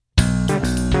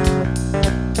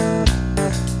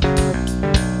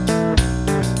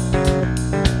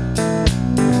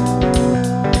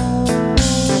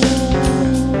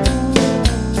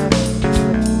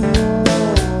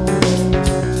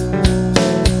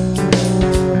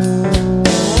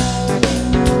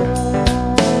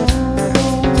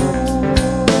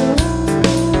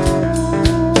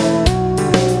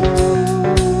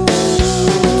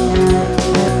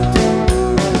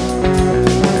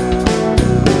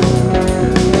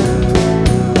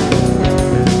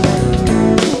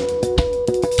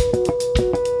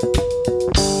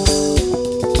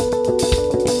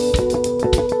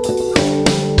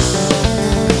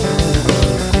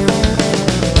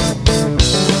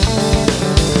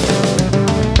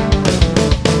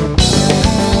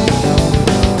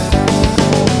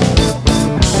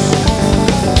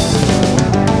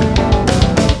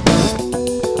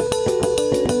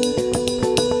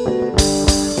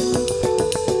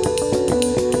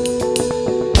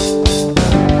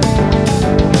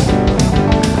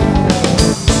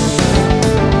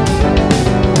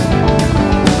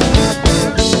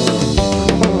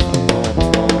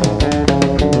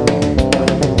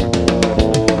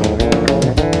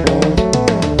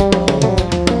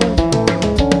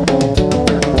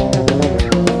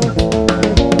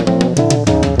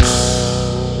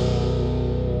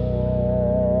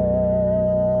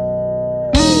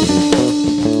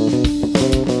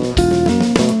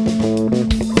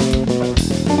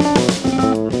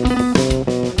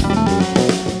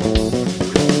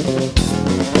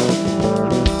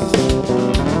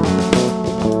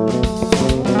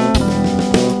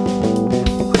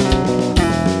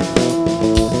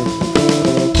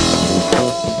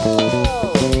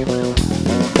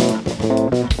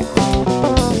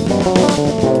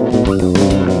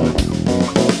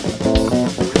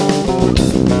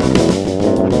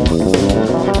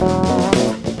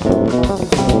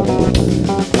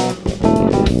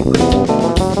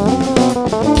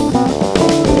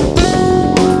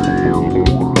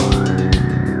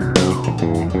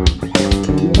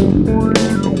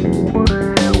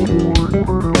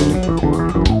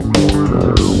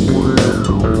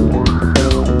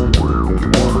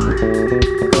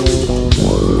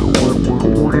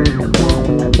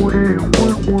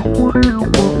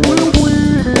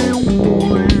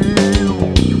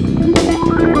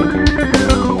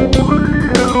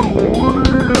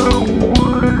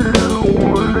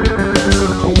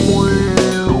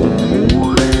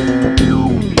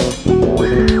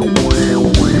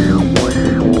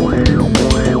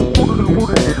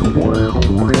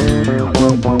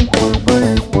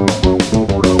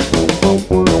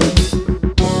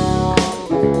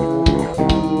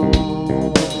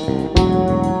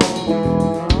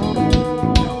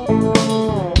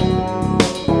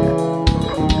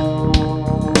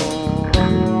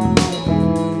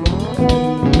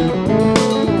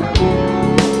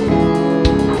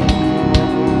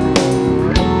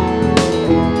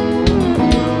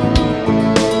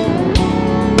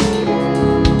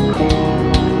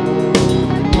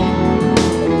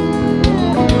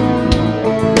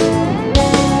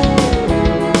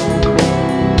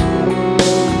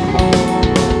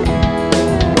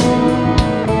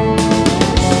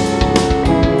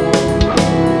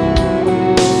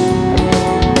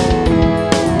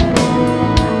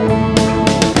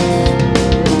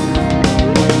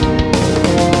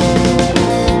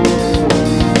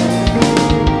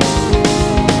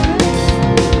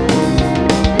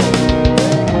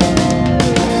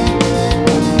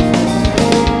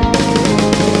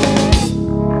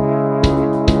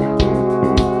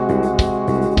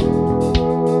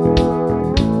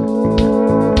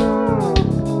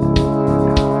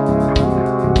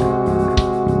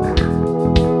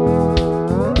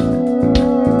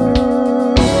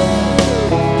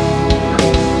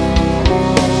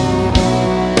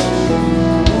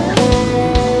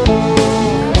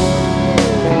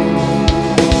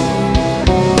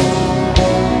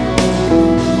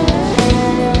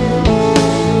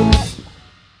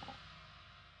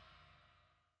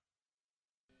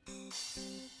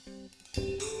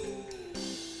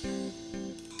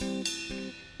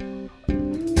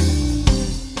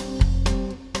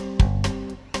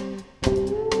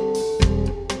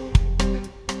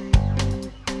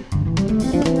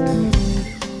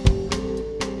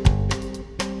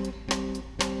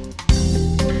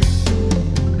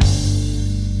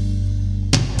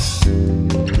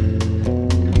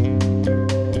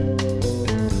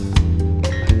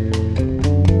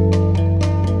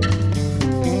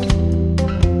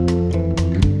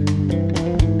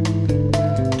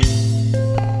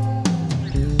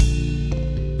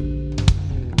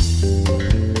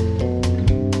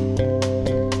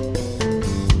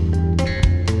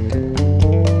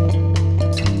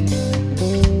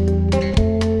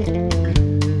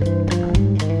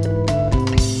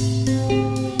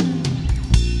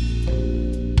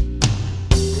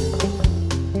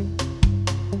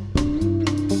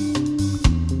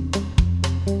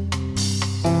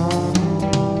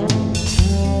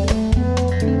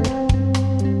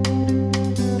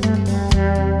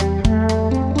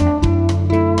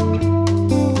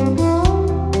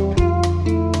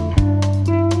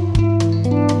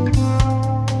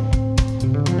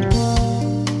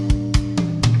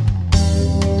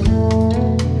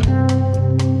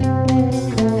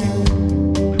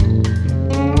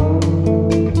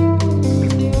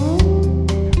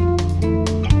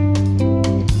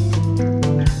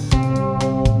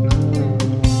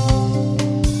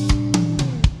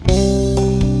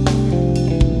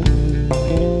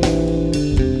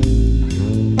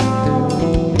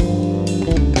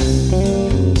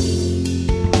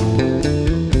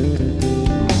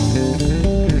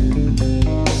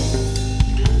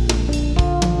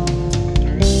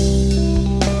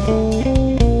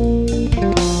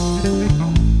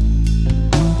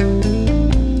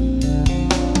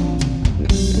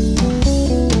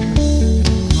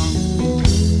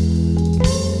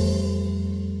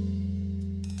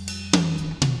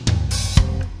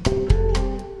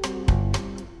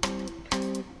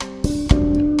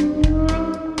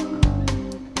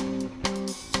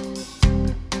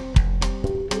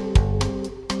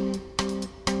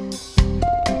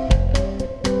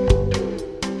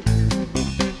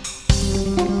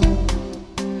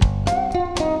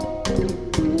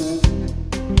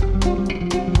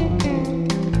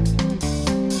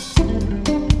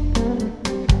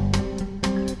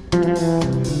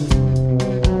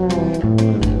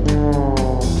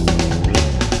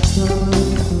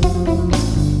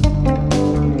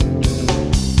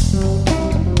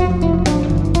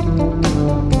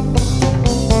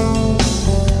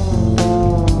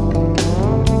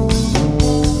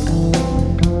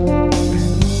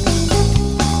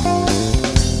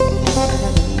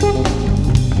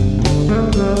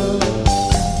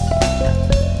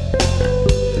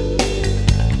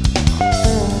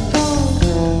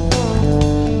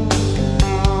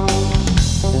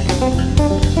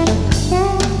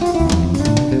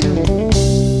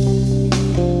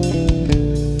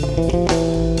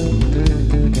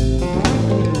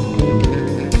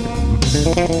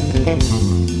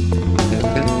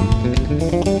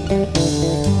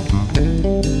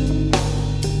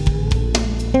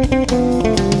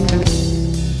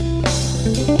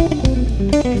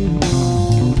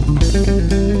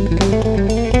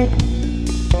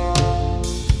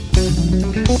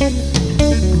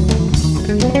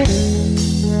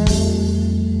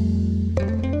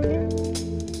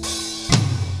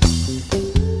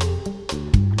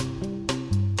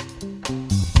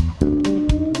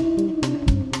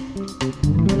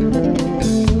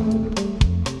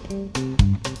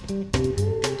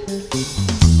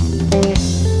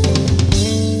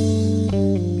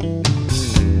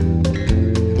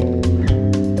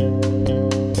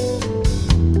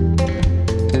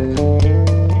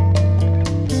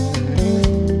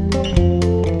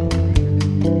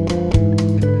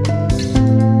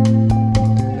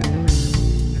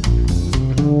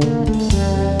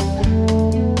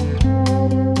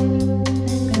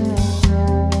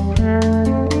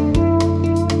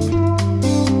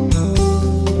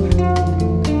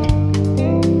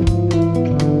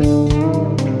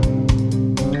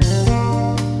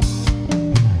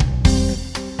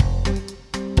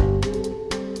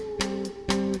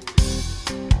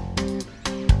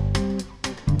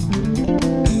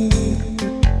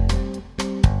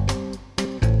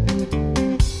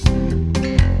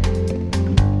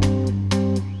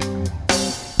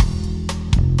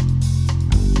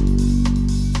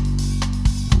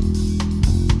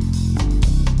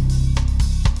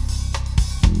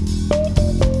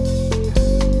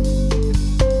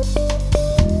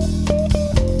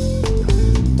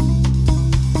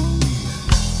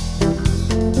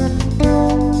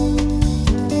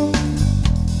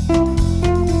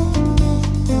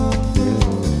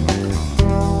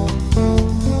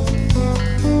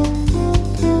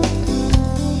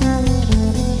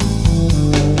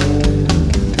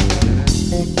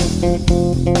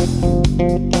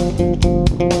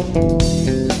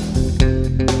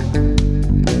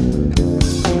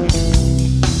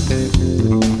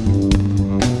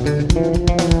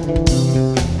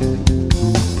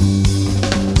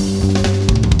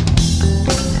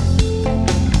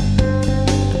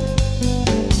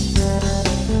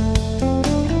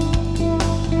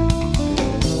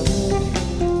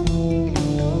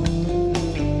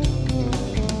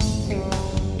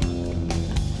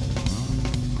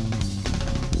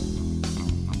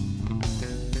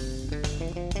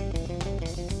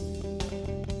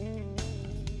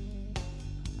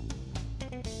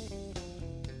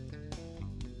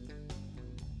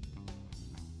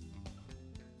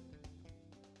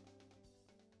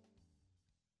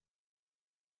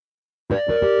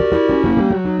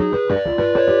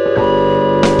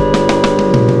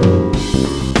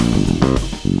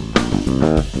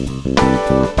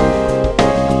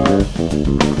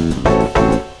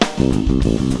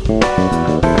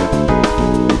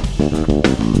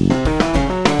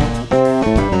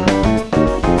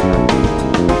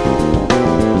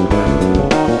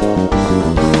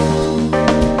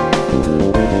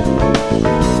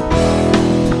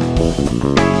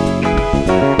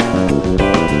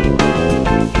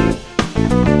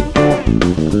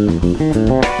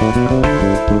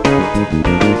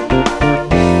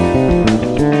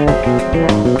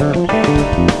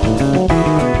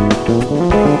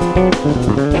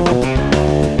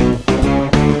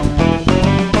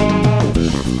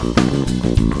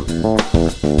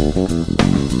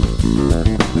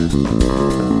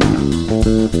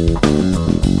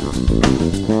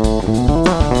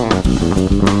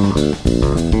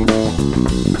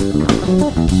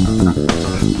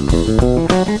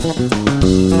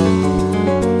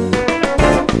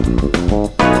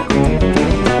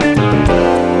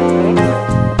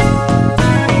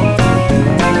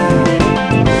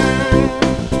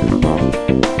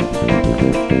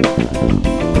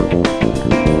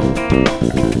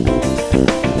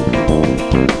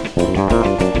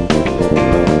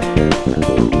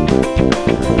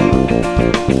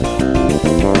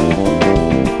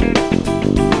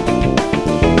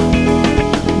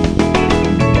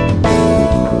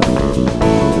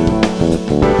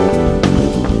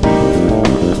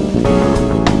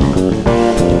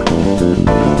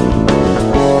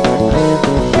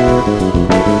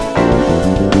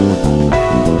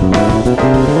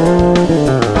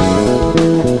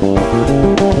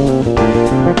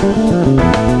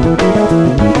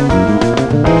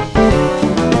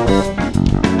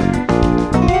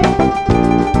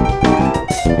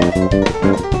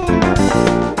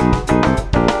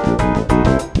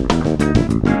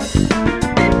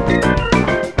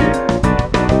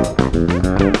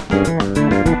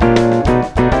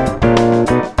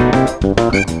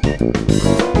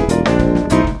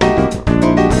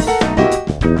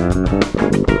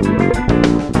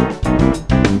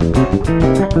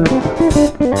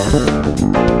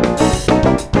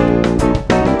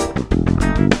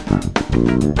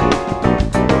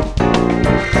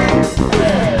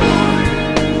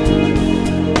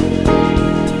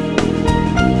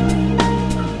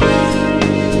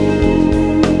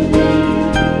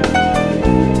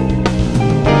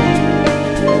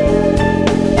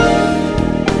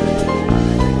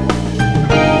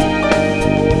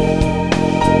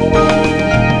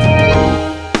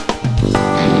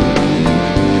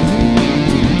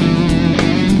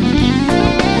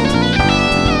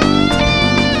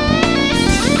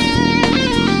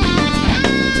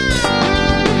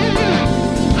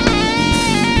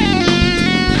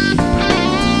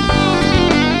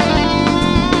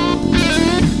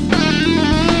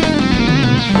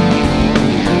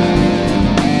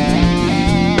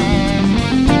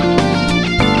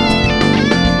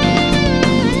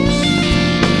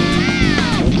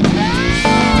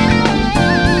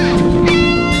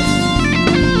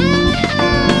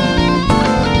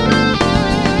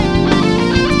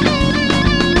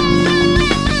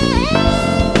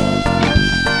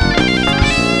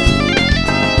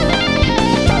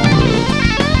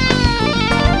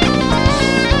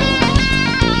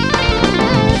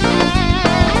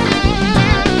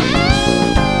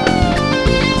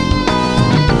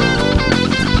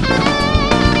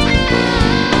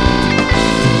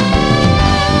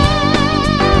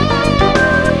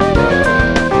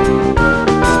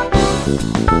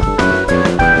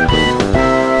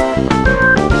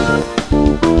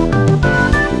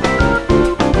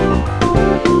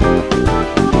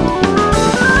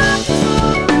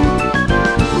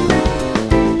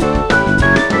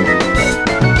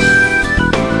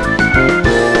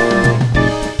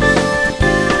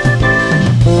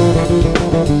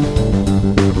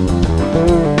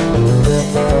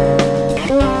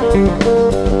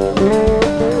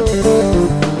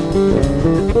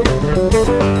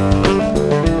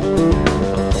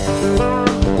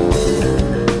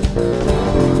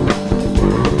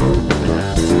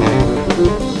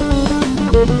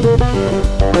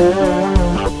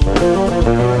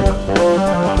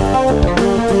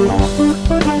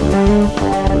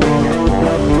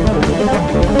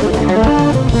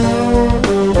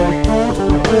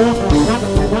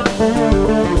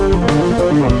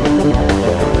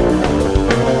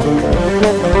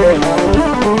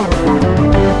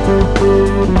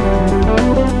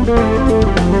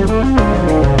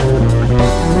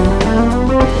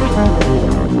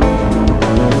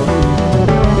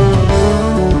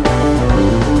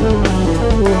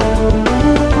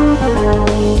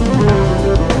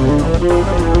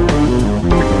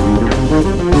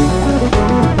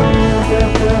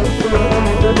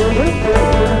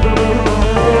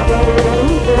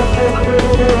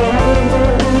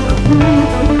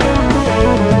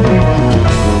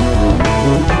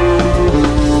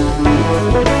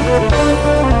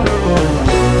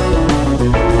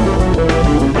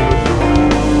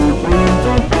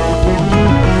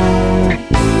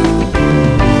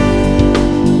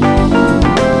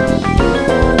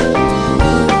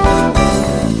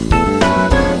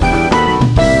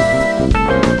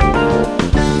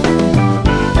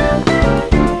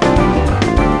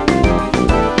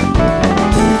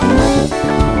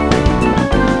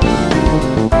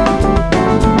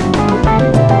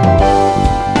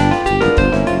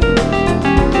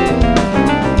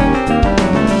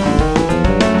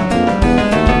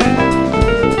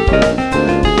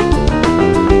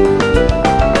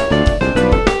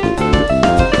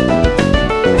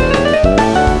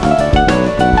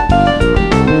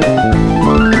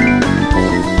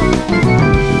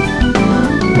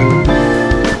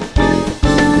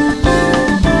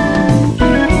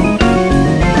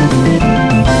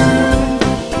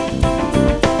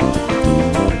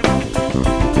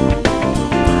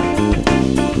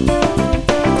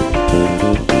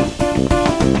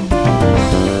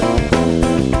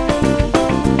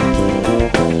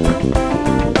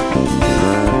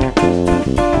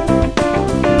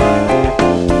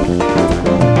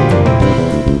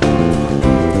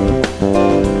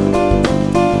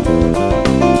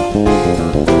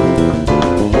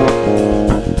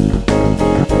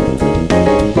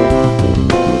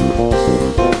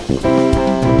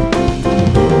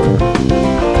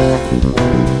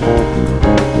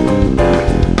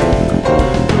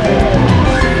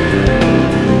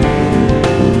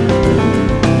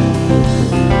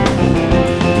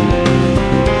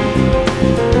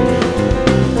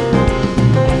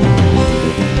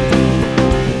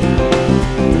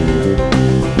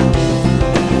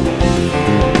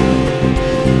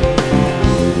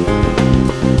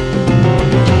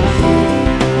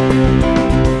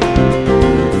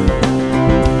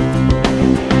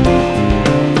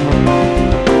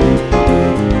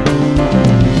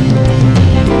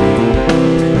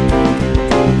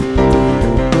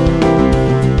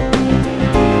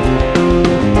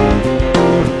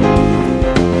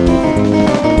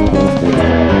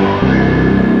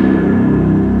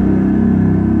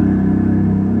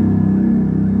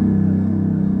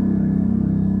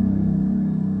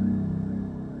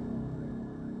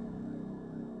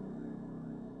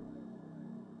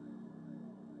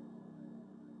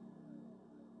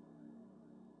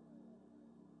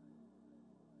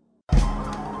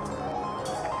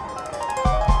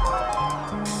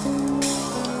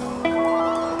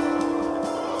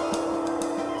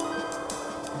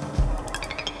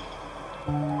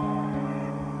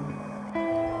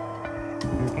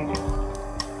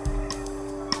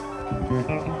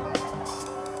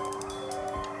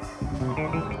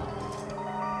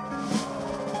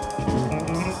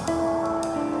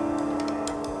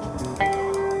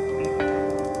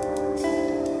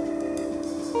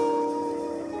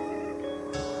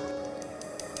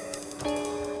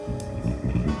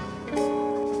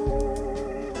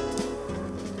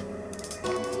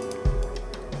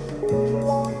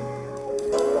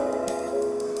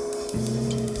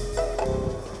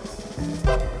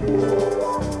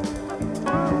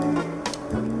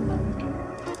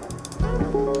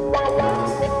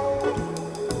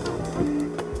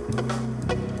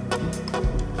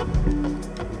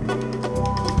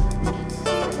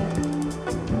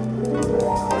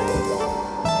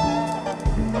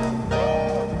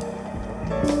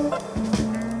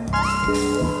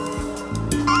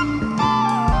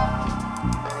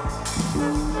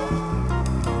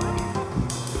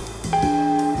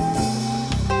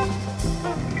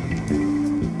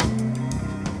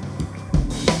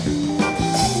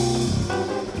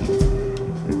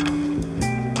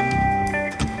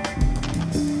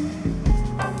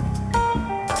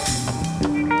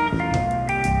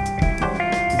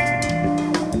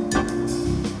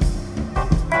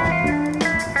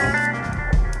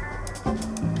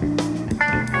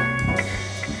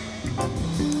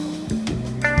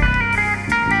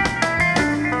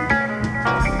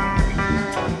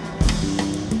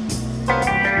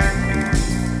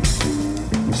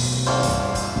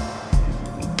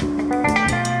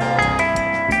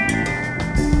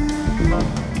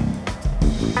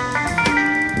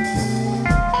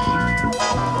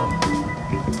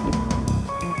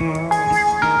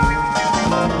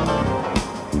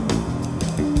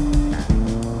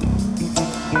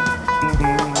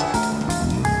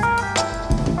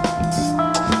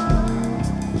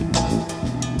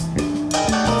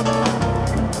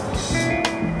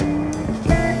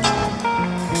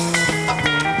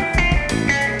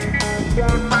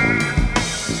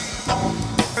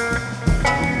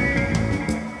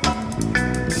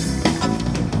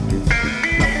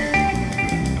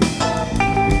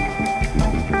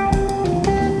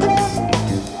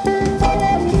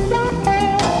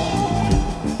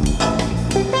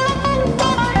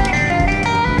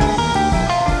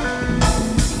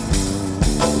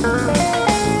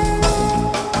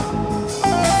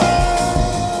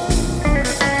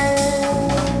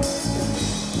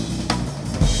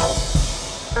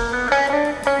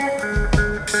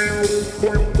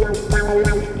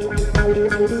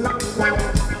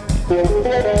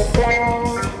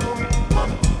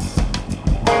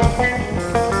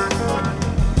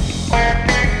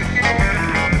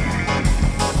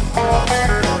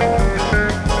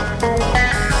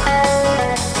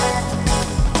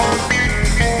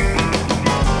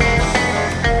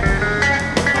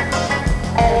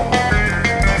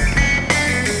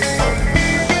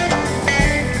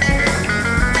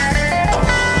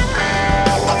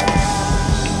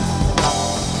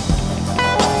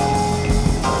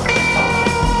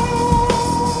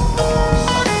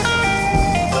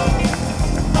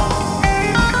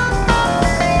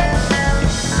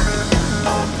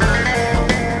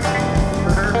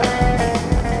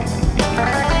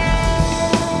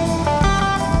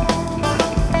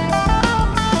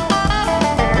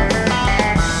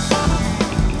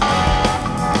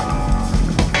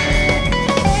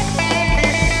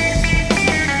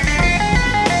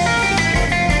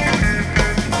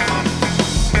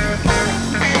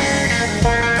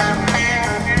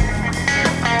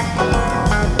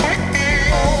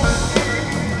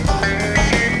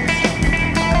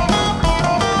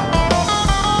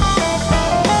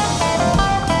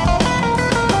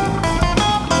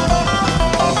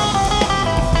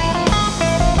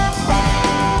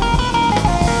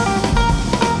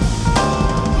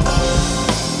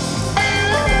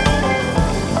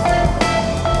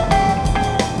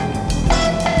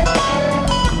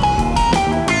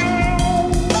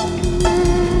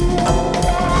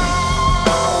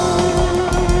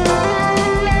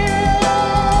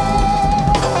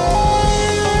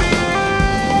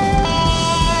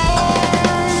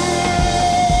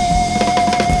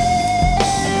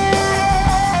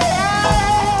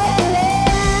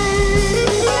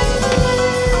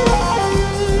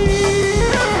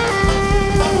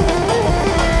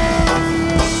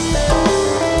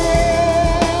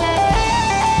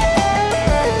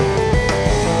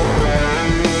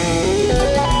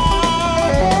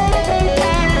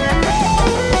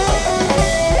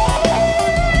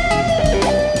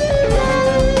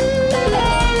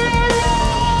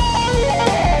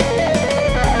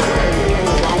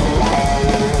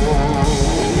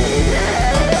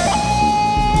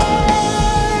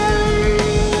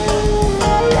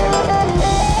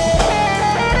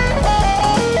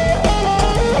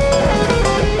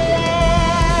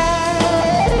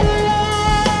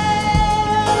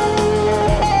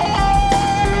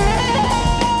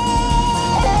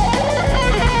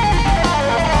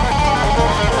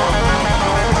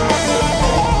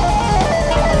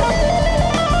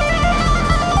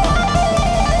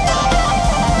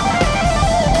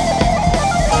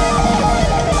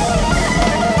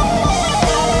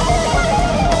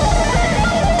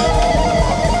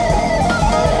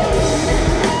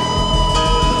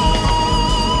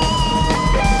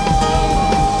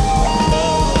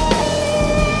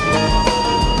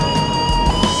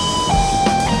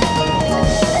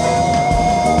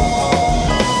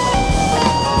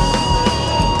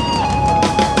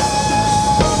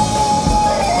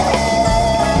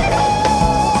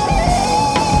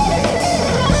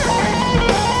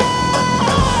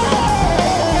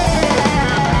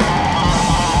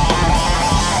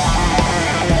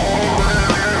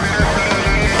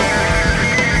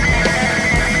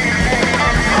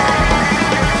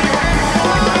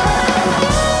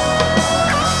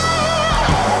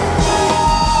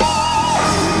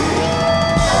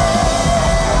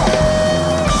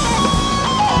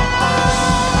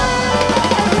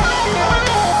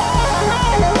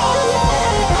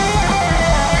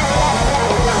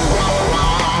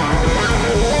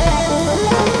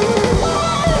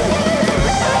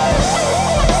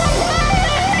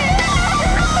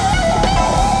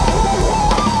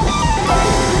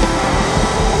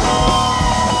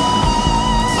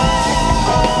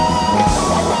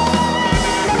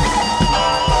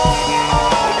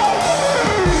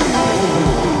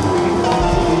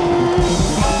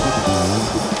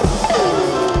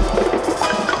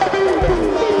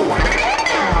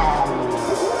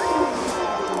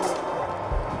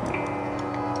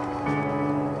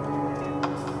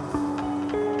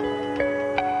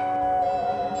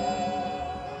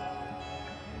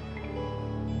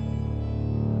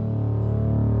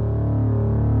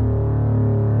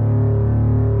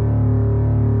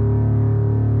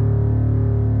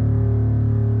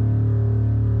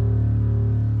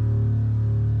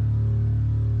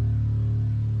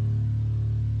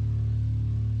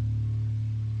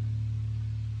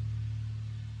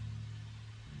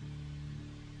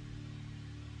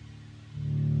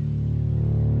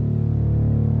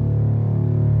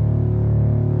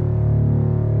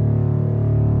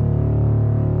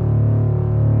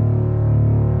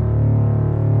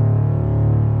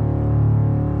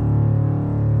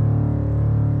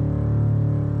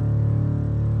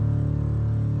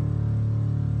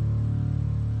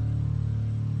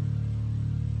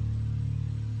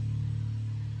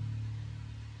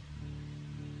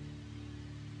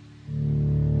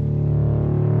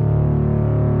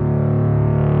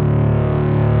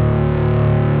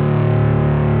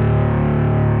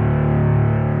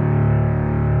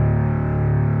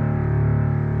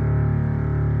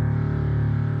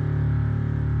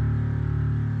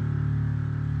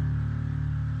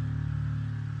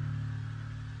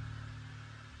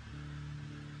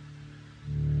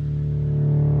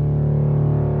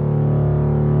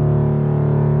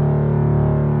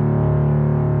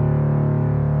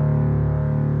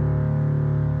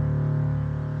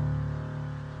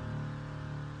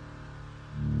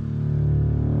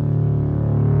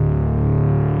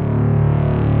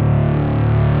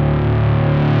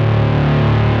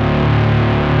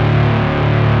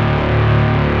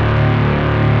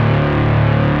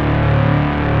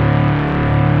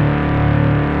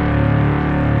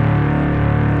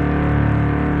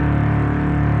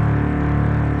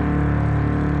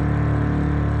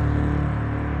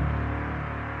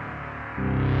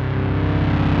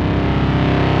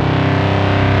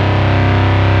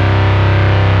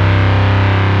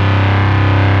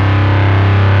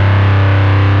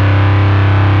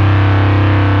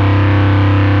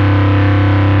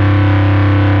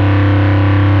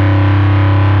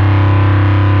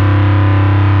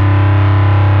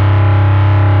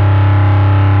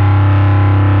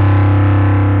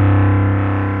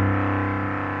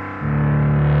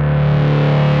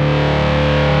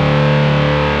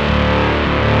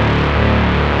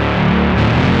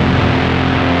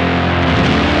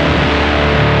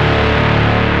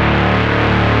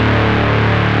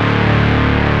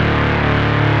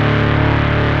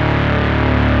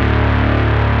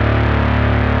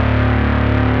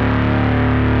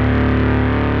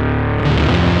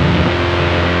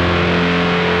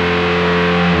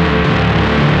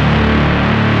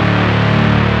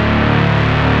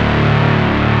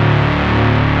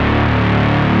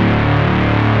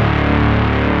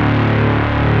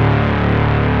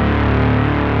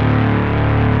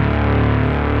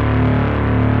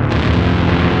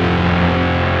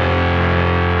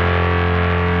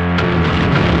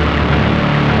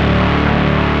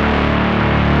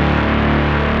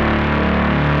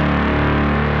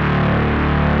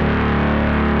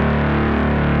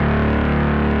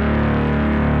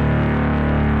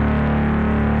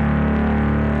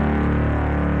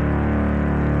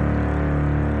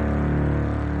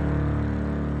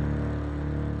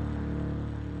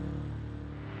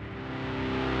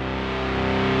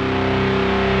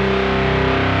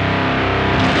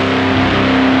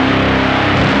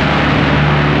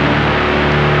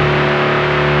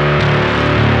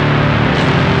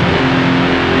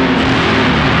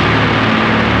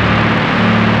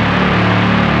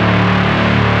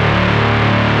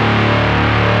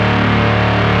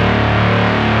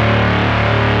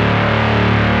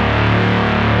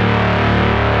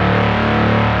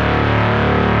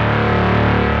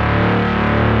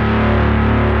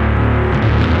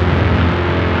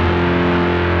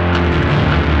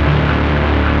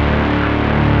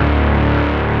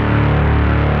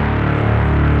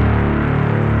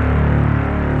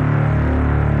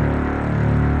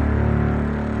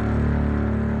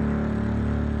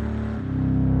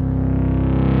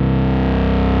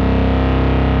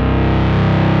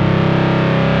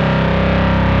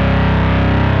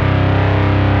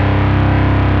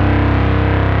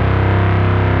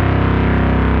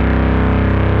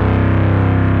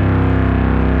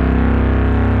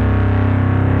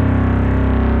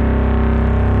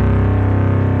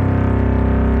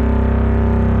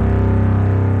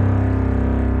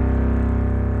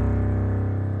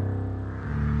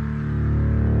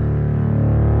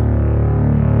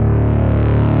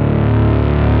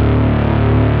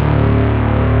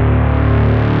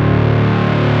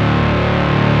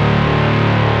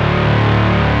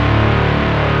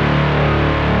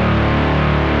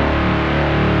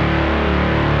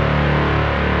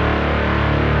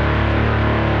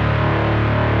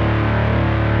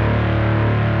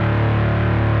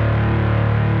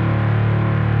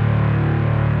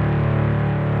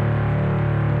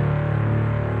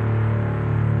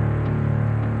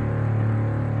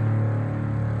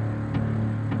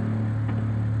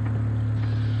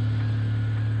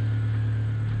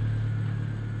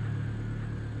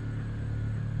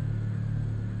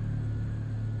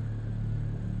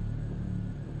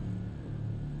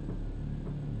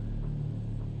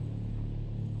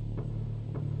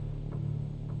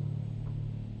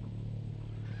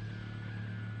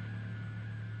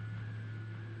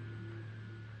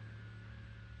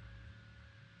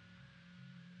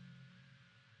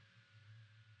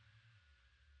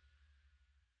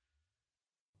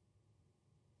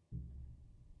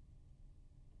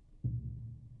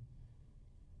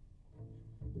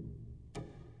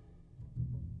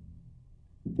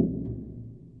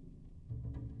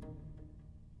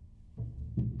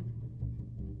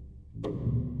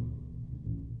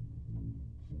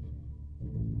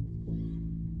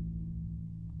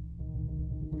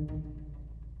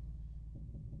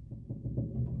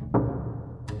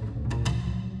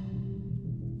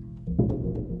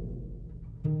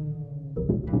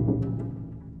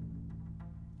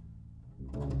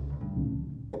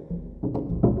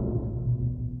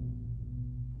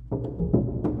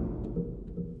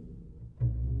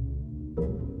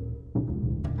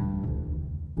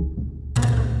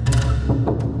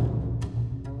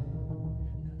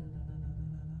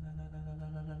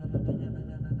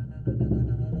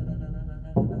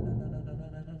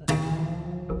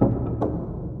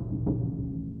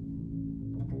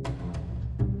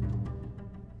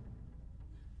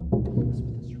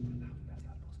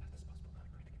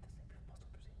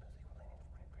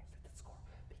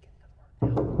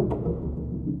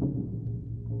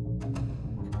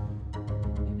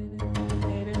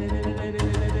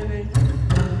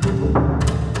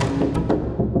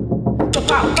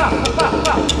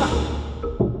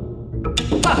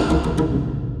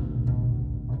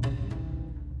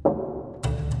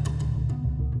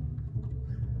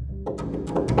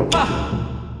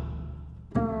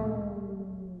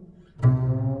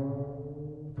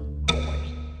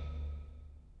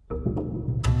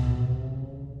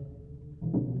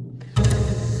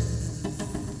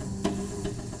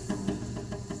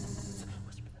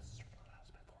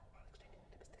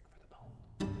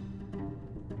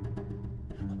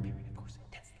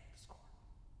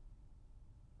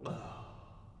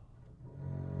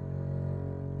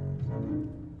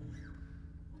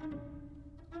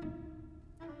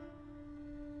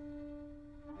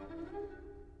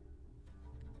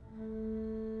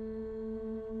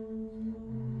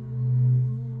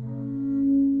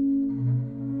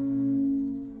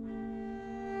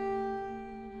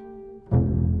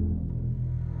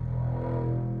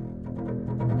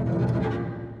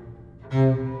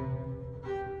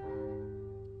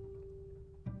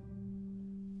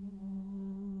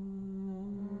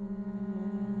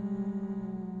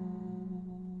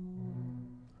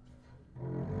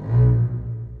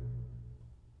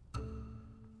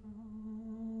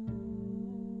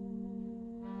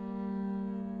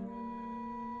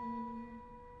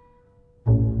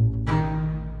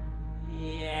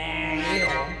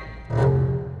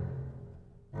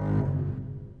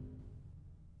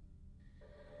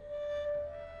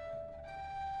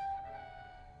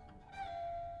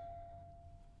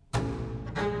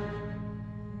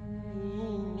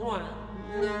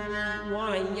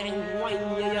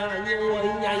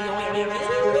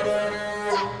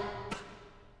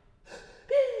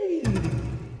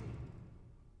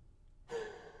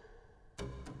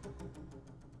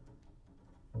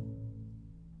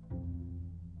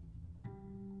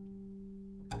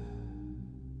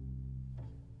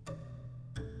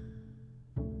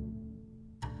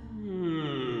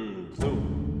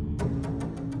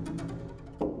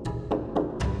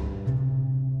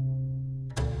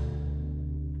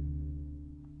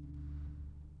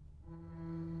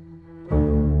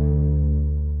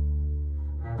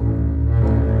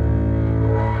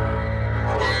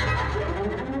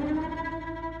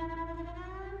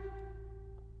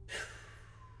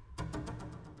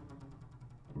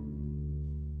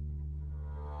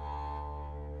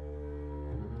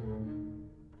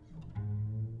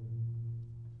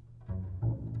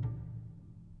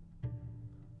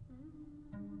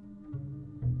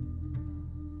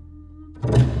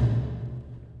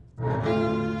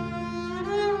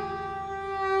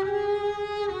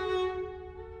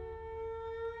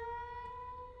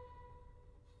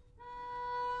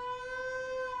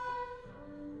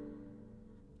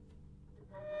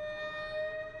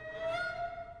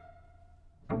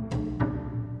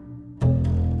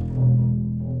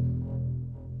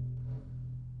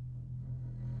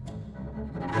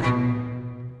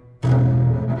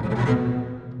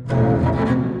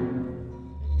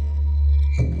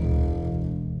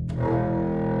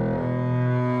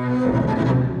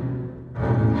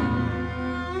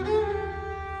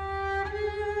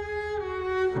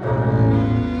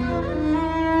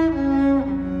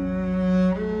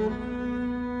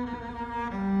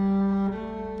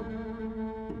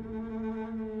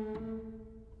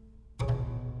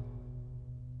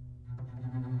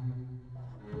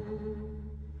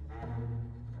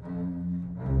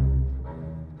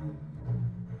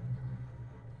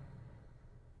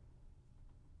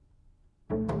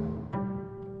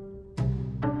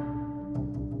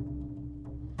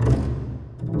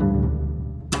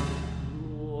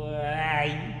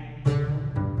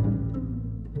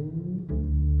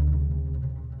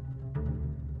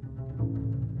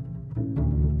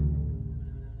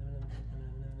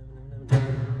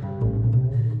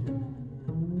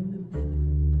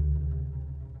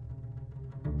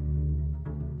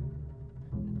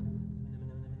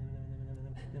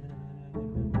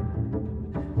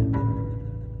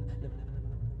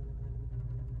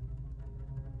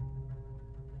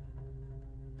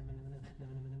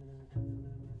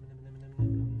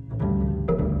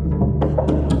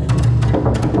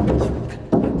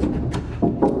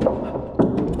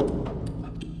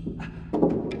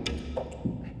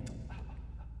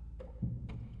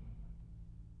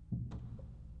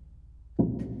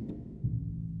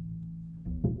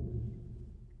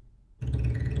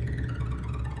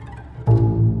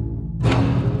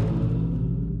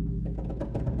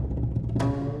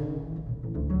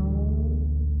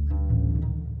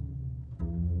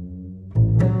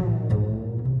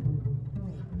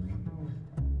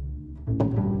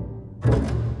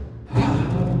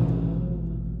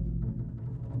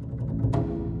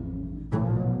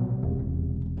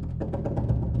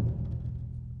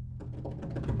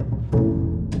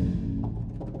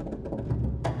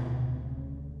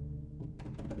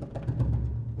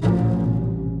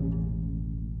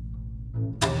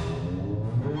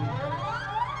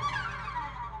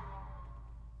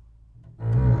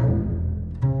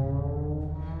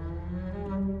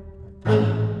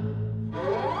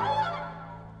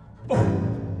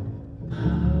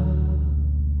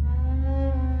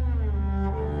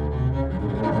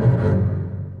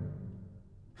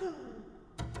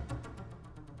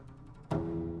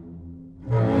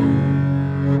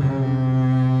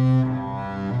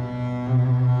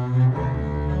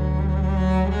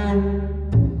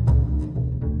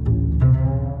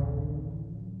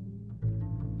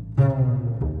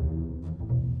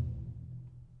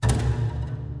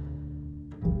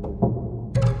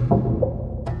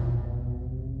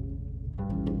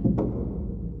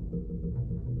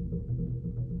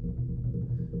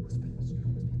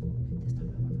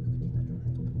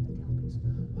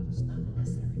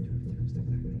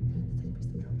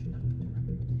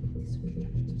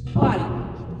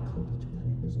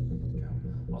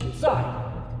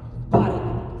 side, body,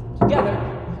 together.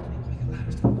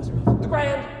 The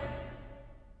grand.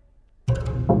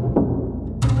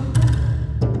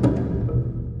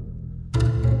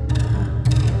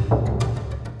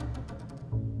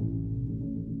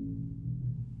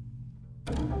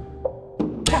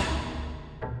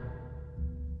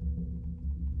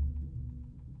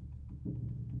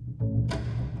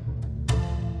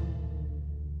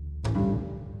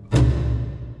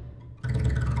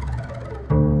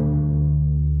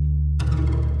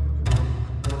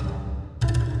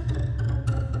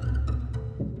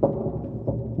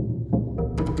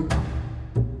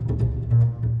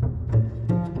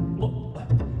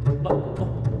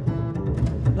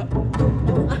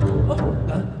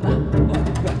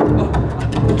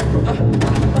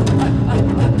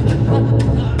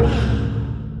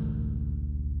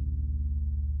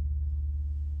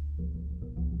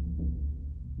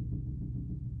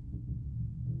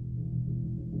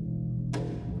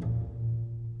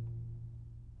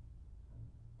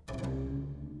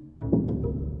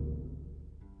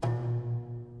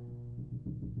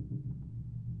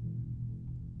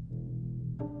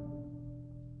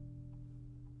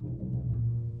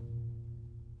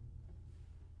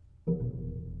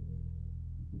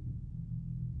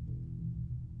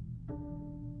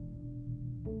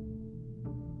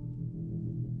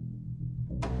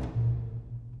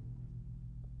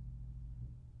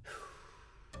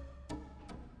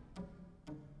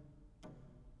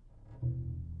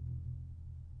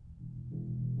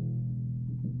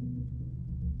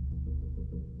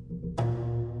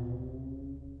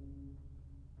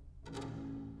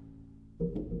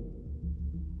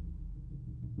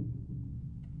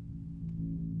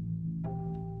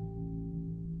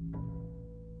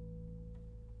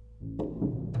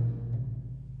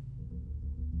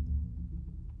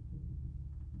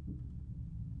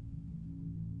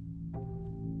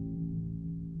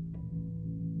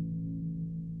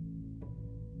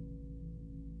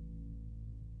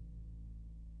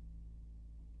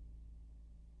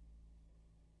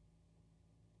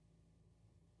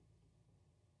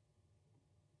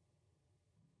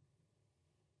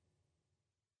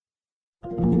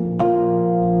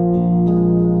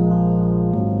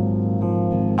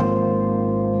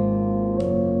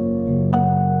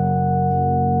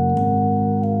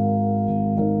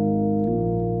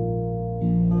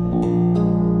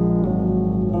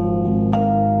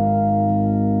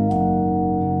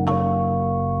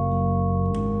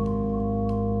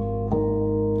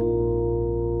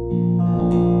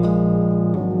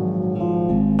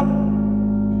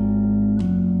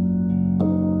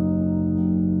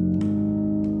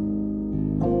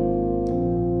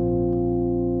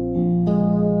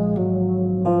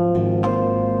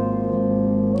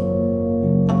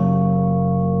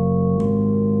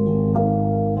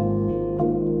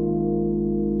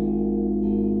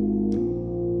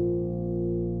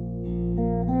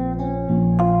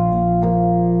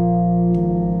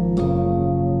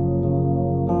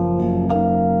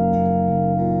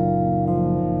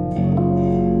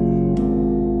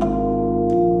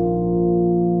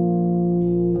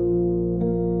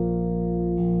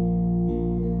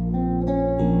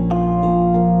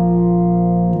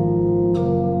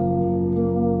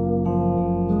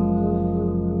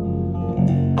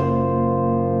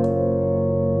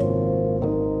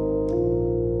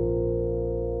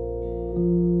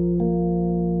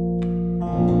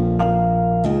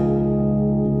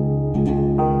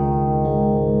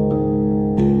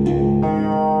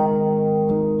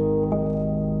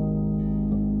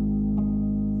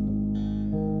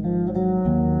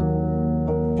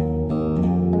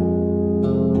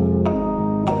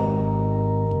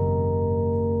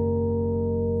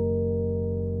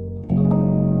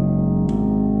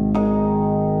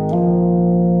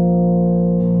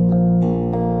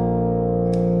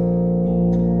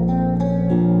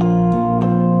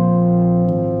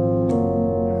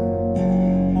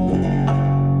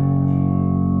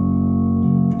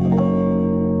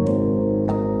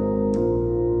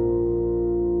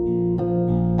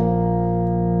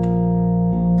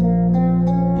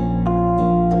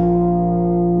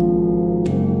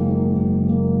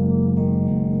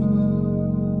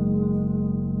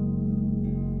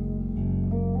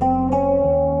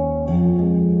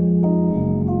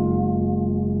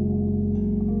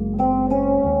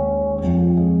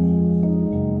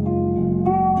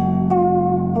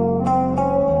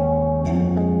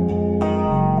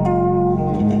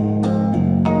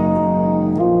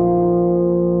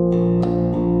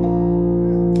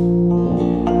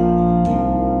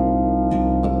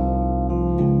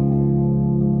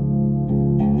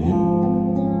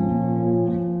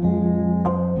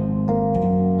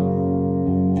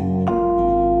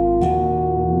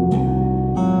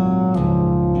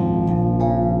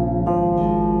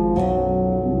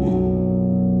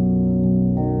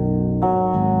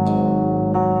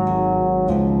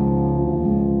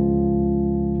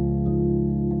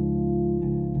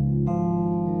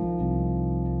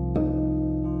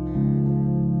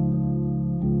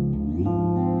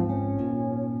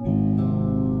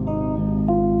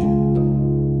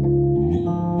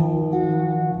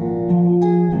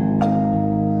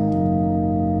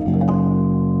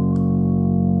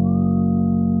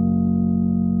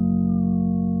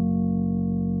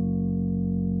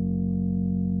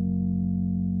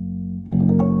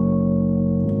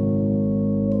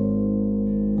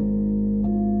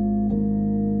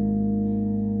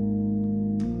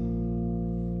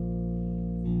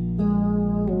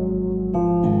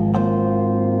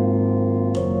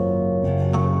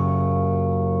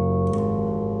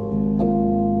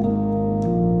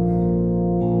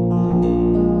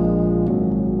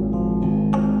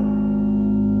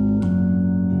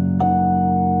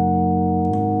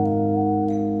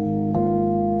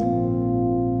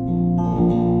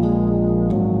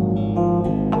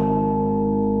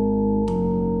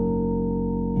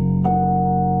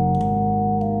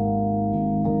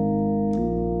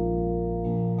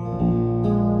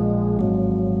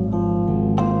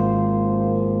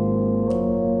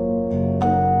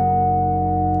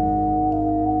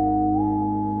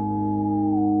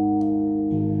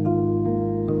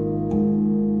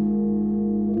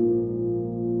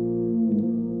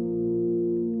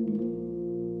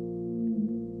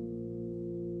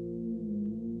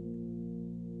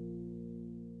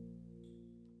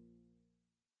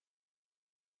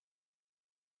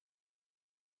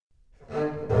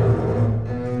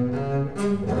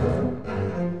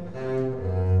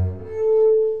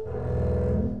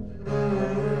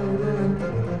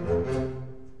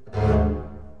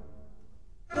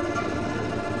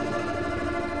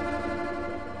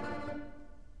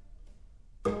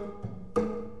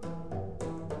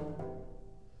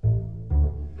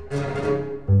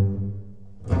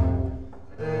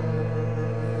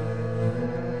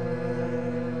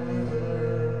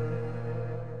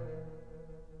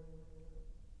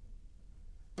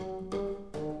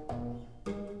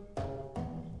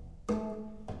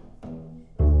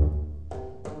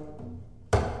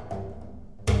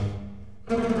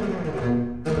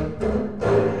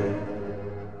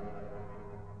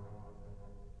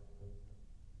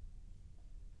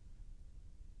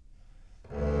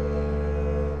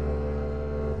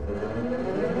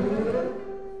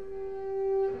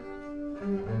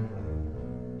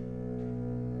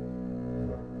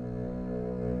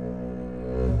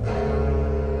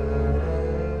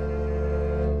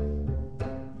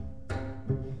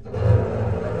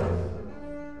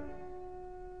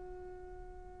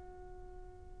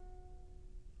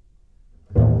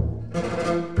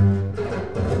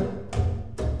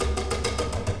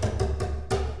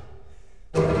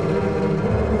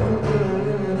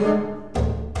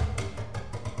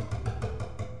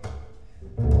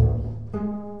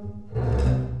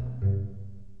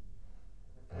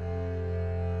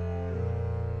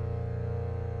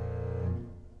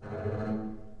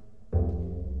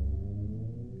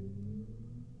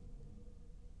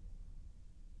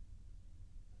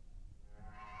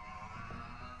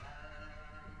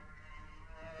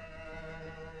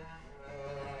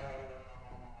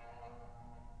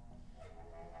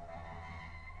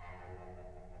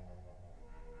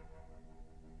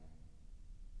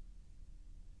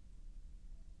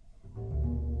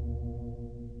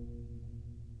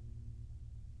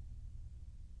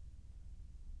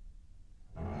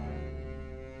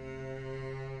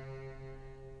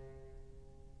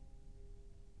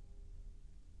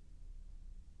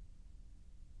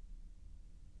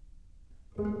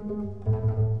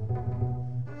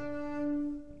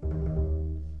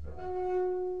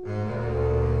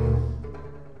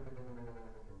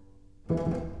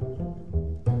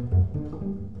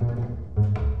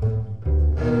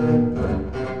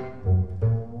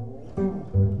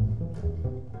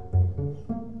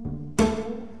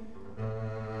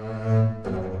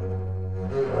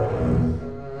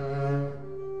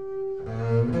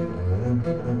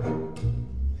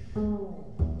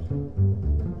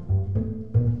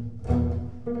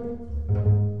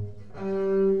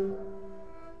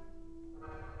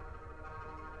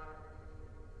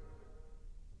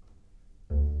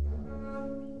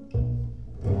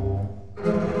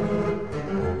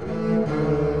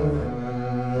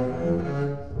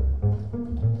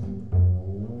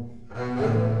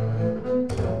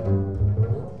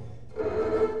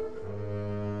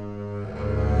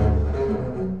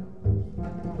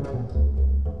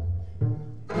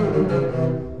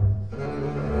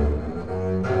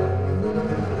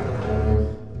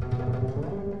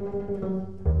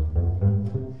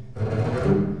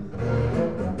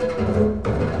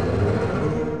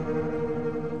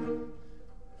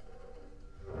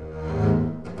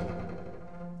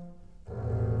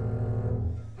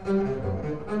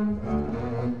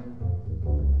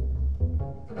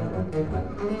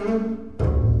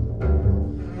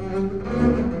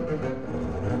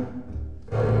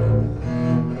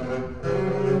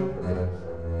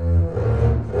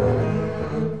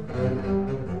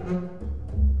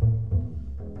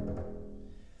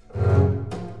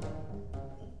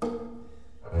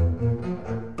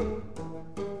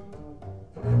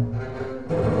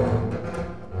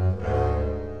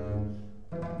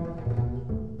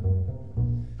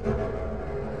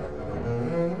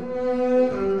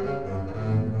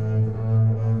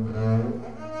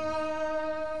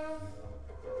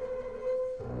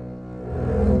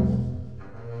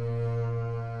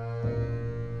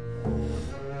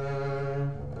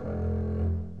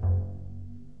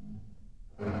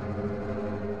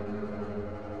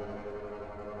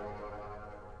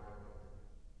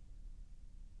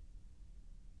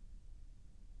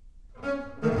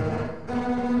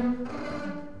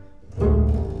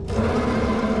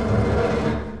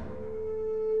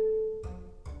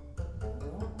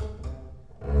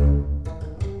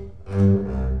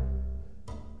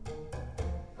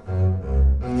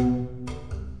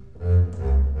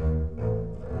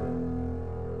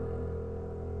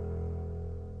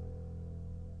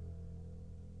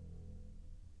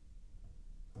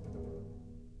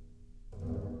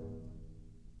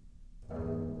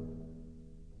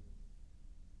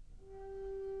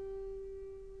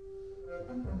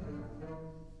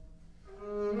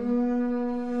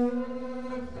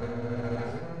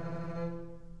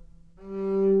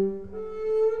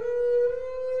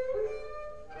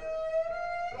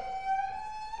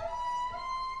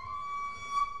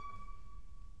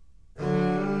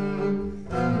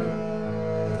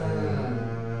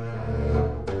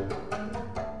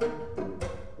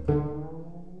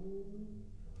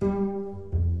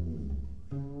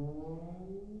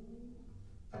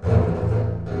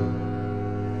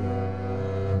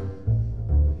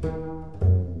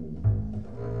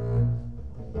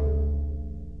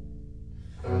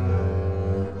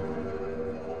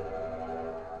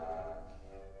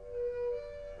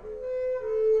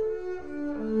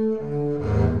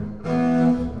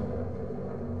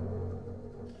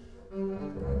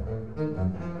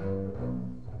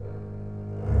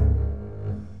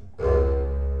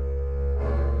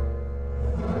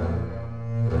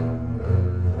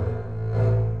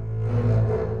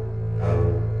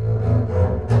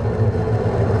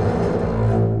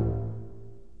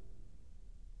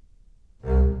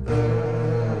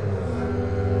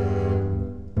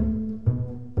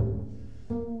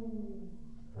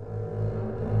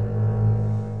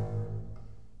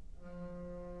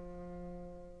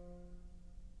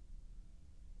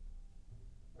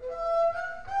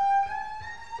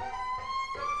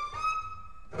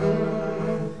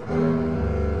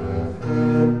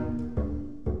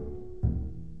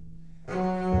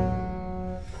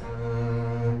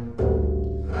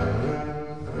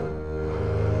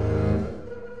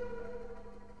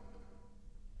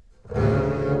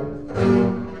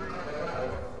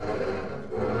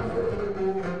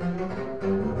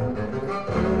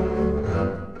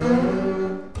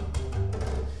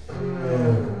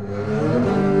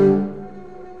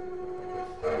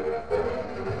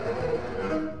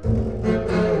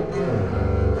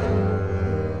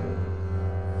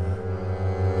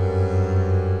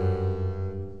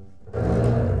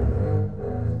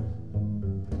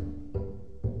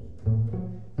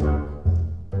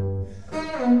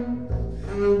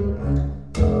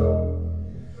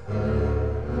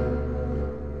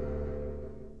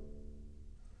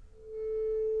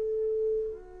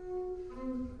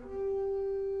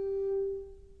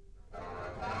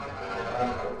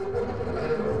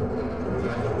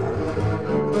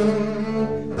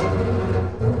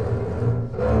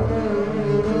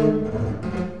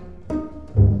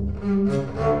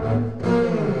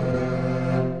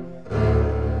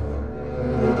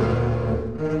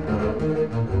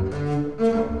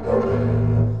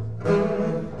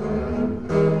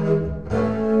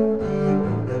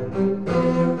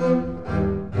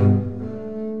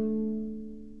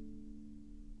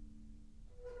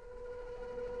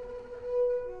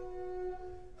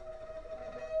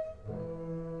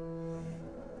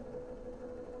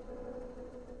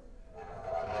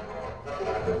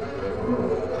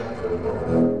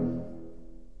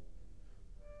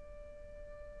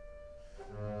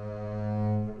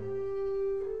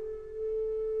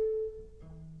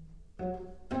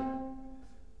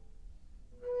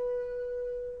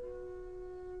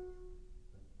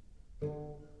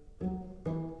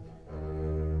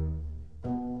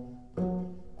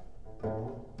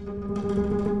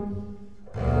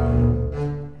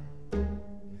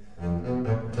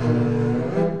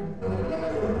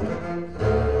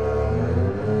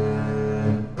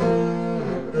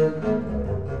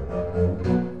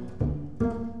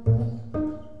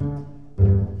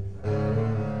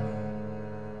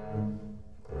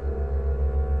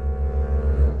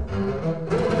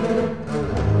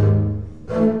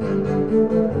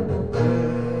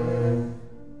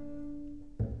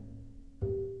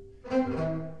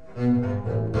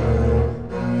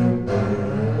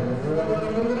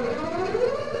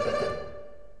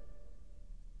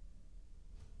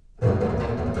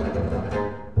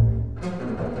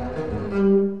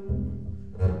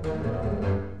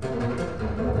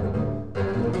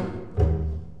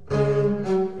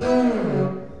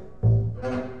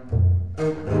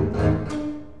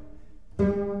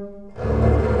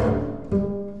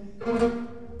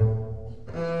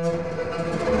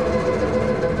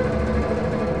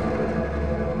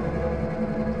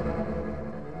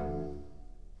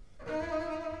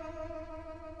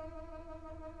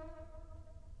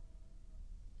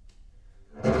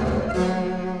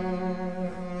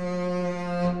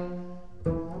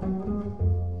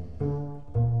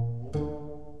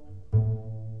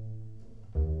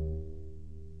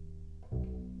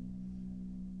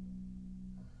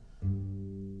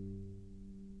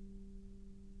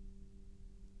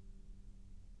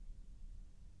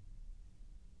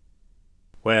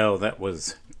 Well, that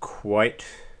was quite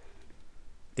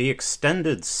the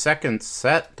extended second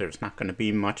set. There's not going to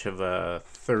be much of a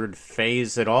third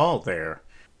phase at all there.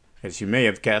 As you may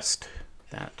have guessed,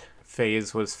 that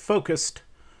phase was focused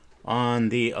on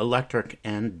the electric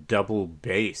and double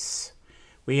bass.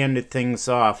 We ended things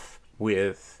off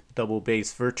with double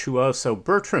bass virtuoso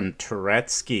Bertram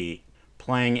Turetsky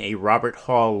playing a Robert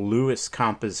Hall Lewis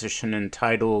composition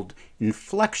entitled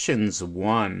Inflections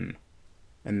 1.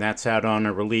 And that's out on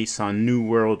a release on New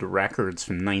World Records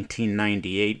from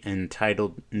 1998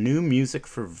 entitled New Music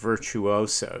for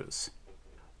Virtuosos.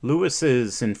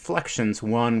 Lewis's Inflections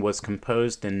 1 was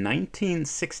composed in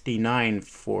 1969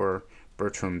 for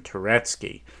Bertram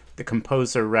Turetsky. The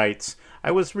composer writes, "I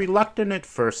was reluctant at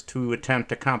first to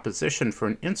attempt a composition for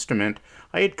an instrument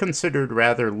I had considered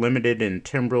rather limited in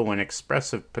timbral and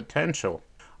expressive potential.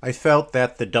 I felt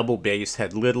that the double bass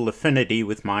had little affinity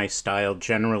with my style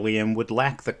generally and would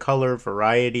lack the color,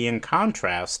 variety, and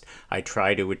contrast I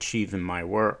try to achieve in my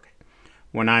work.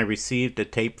 When I received a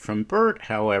tape from Bert,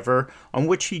 however, on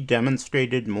which he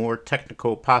demonstrated more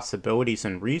technical possibilities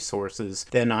and resources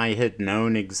than I had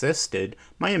known existed,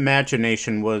 my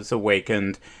imagination was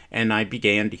awakened, and I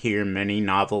began to hear many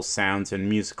novel sounds and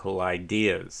musical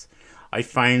ideas. I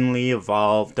finally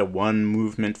evolved a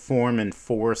one-movement form in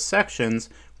 4 sections,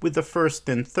 with the first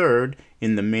and third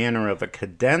in the manner of a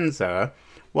cadenza,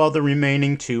 while the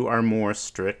remaining 2 are more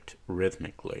strict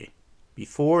rhythmically."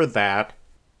 Before that,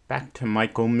 back to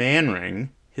Michael Manring,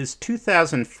 his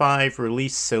 2005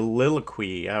 release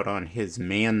Soliloquy out on his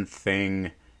Man-Thing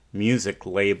music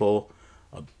label,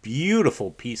 a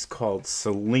beautiful piece called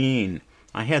Celine.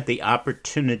 I had the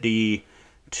opportunity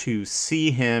to see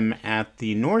him at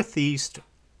the Northeast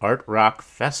Art Rock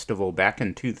Festival back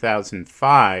in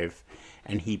 2005,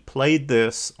 and he played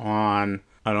this on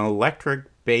an electric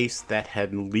bass that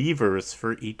had levers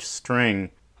for each string.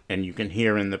 And you can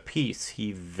hear in the piece,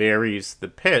 he varies the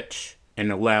pitch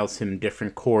and allows him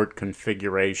different chord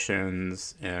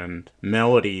configurations and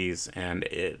melodies, and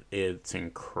it's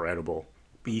incredible.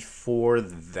 Before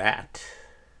that,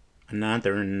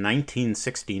 another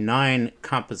 1969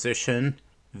 composition,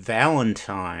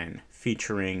 Valentine,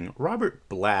 featuring Robert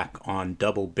Black on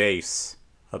double bass,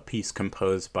 a piece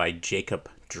composed by Jacob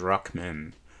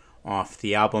Druckmann, off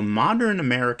the album Modern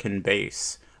American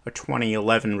Bass, a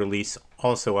 2011 release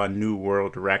also on New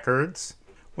World Records.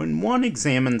 When one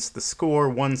examines the score,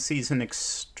 one sees an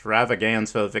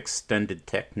extravaganza of extended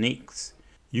techniques.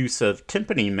 Use of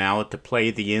timpani mallet to play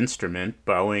the instrument,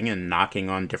 bowing and knocking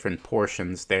on different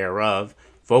portions thereof,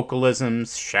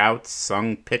 vocalisms, shouts,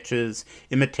 sung pitches,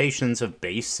 imitations of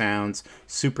bass sounds,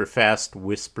 super-fast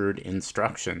whispered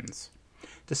instructions.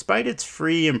 Despite its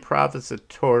free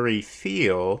improvisatory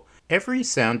feel, every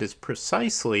sound is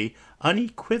precisely,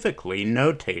 unequivocally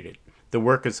notated. The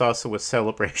work is also a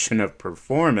celebration of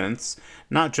performance,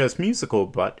 not just musical,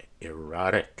 but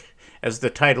erotic. As the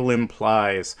title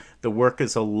implies, the work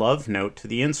is a love note to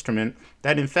the instrument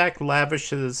that in fact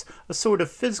lavishes a sort of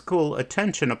physical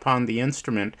attention upon the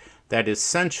instrument that is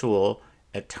sensual,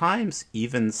 at times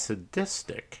even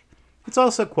sadistic. It's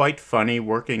also quite funny,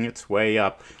 working its way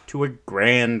up to a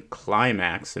grand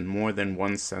climax in more than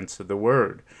one sense of the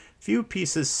word. Few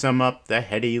pieces sum up the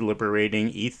heady, liberating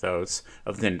ethos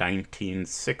of the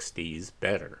 1960s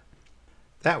better.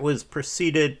 That was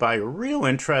preceded by a real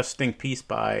interesting piece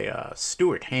by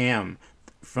Stuart Hamm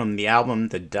from the album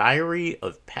The Diary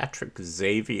of Patrick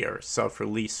Xavier,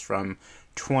 self-released from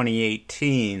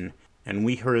 2018, and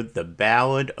we heard The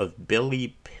Ballad of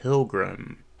Billy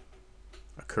Pilgrim,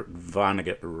 a Kurt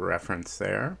Vonnegut reference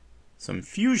there. Some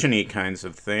fusion-y kinds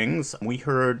of things. We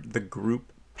heard the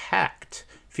group Pact,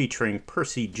 featuring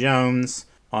Percy Jones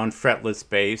on fretless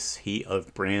bass, he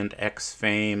of Brand X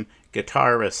fame,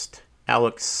 guitarist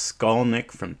Alex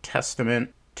Skolnick from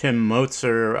Testament, Tim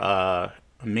Motzer, a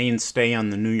mainstay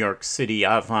on the New York City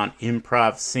avant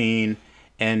improv scene,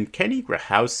 and Kenny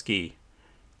Grahowski,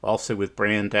 also with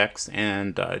Brand X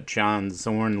and John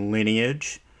Zorn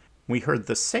lineage. We heard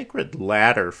The Sacred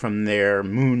Ladder from their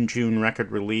Moon June record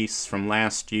release from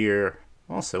last year,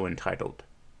 also entitled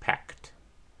Pact.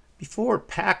 Before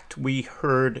Pact, we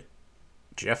heard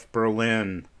Jeff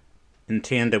Berlin in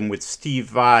tandem with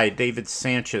Steve Vai, David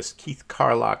Sanchez, Keith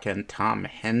Carlock, and Tom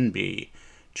Henby.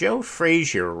 Joe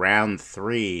Frazier, Round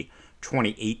 3,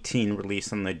 2018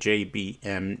 release on the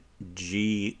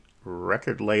JBMG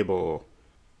record label.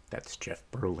 That's Jeff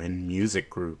Berlin Music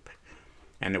Group.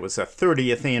 And it was a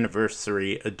 30th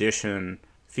anniversary edition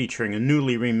featuring a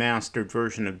newly remastered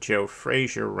version of Joe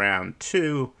Frazier Round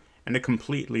 2 and a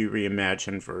completely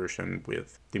reimagined version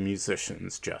with the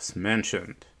musicians just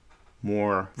mentioned.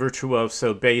 More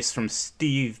virtuoso bass from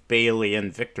Steve Bailey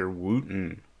and Victor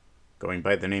Wooten, going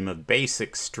by the name of Bass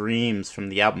Extremes from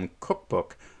the album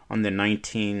Cookbook on the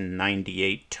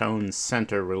 1998 Tone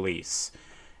Center release.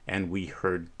 And we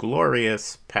heard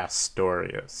Glorious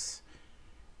Pastorius.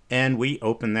 And we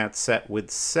opened that set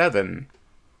with 7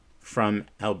 from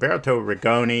Alberto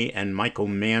Rigoni and Michael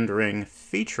Mandering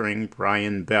featuring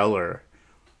Brian Beller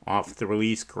off the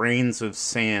release Grains of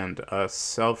Sand, a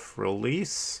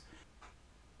self-release.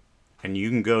 And you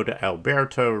can go to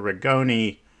Alberto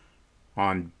Rigoni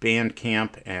on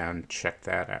Bandcamp and check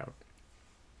that out.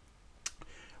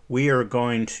 We are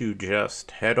going to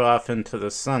just head off into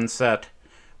the sunset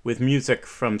with music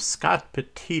from Scott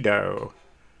Petito,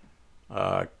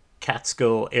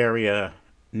 Catskill area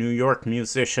New York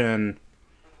musician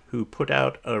who put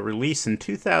out a release in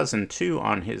 2002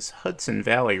 on his Hudson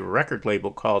Valley record label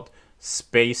called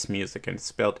Space Music, and it's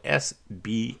spelled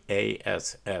S-B-A-S-S,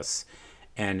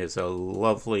 and is a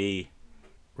lovely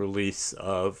release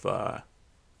of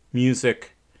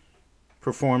music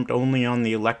performed only on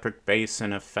the electric bass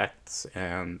and effects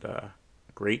and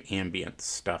great ambient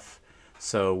stuff.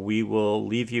 So we will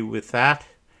leave you with that.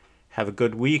 Have a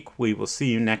good week. We will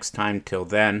see you next time. Till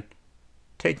then,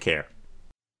 take care.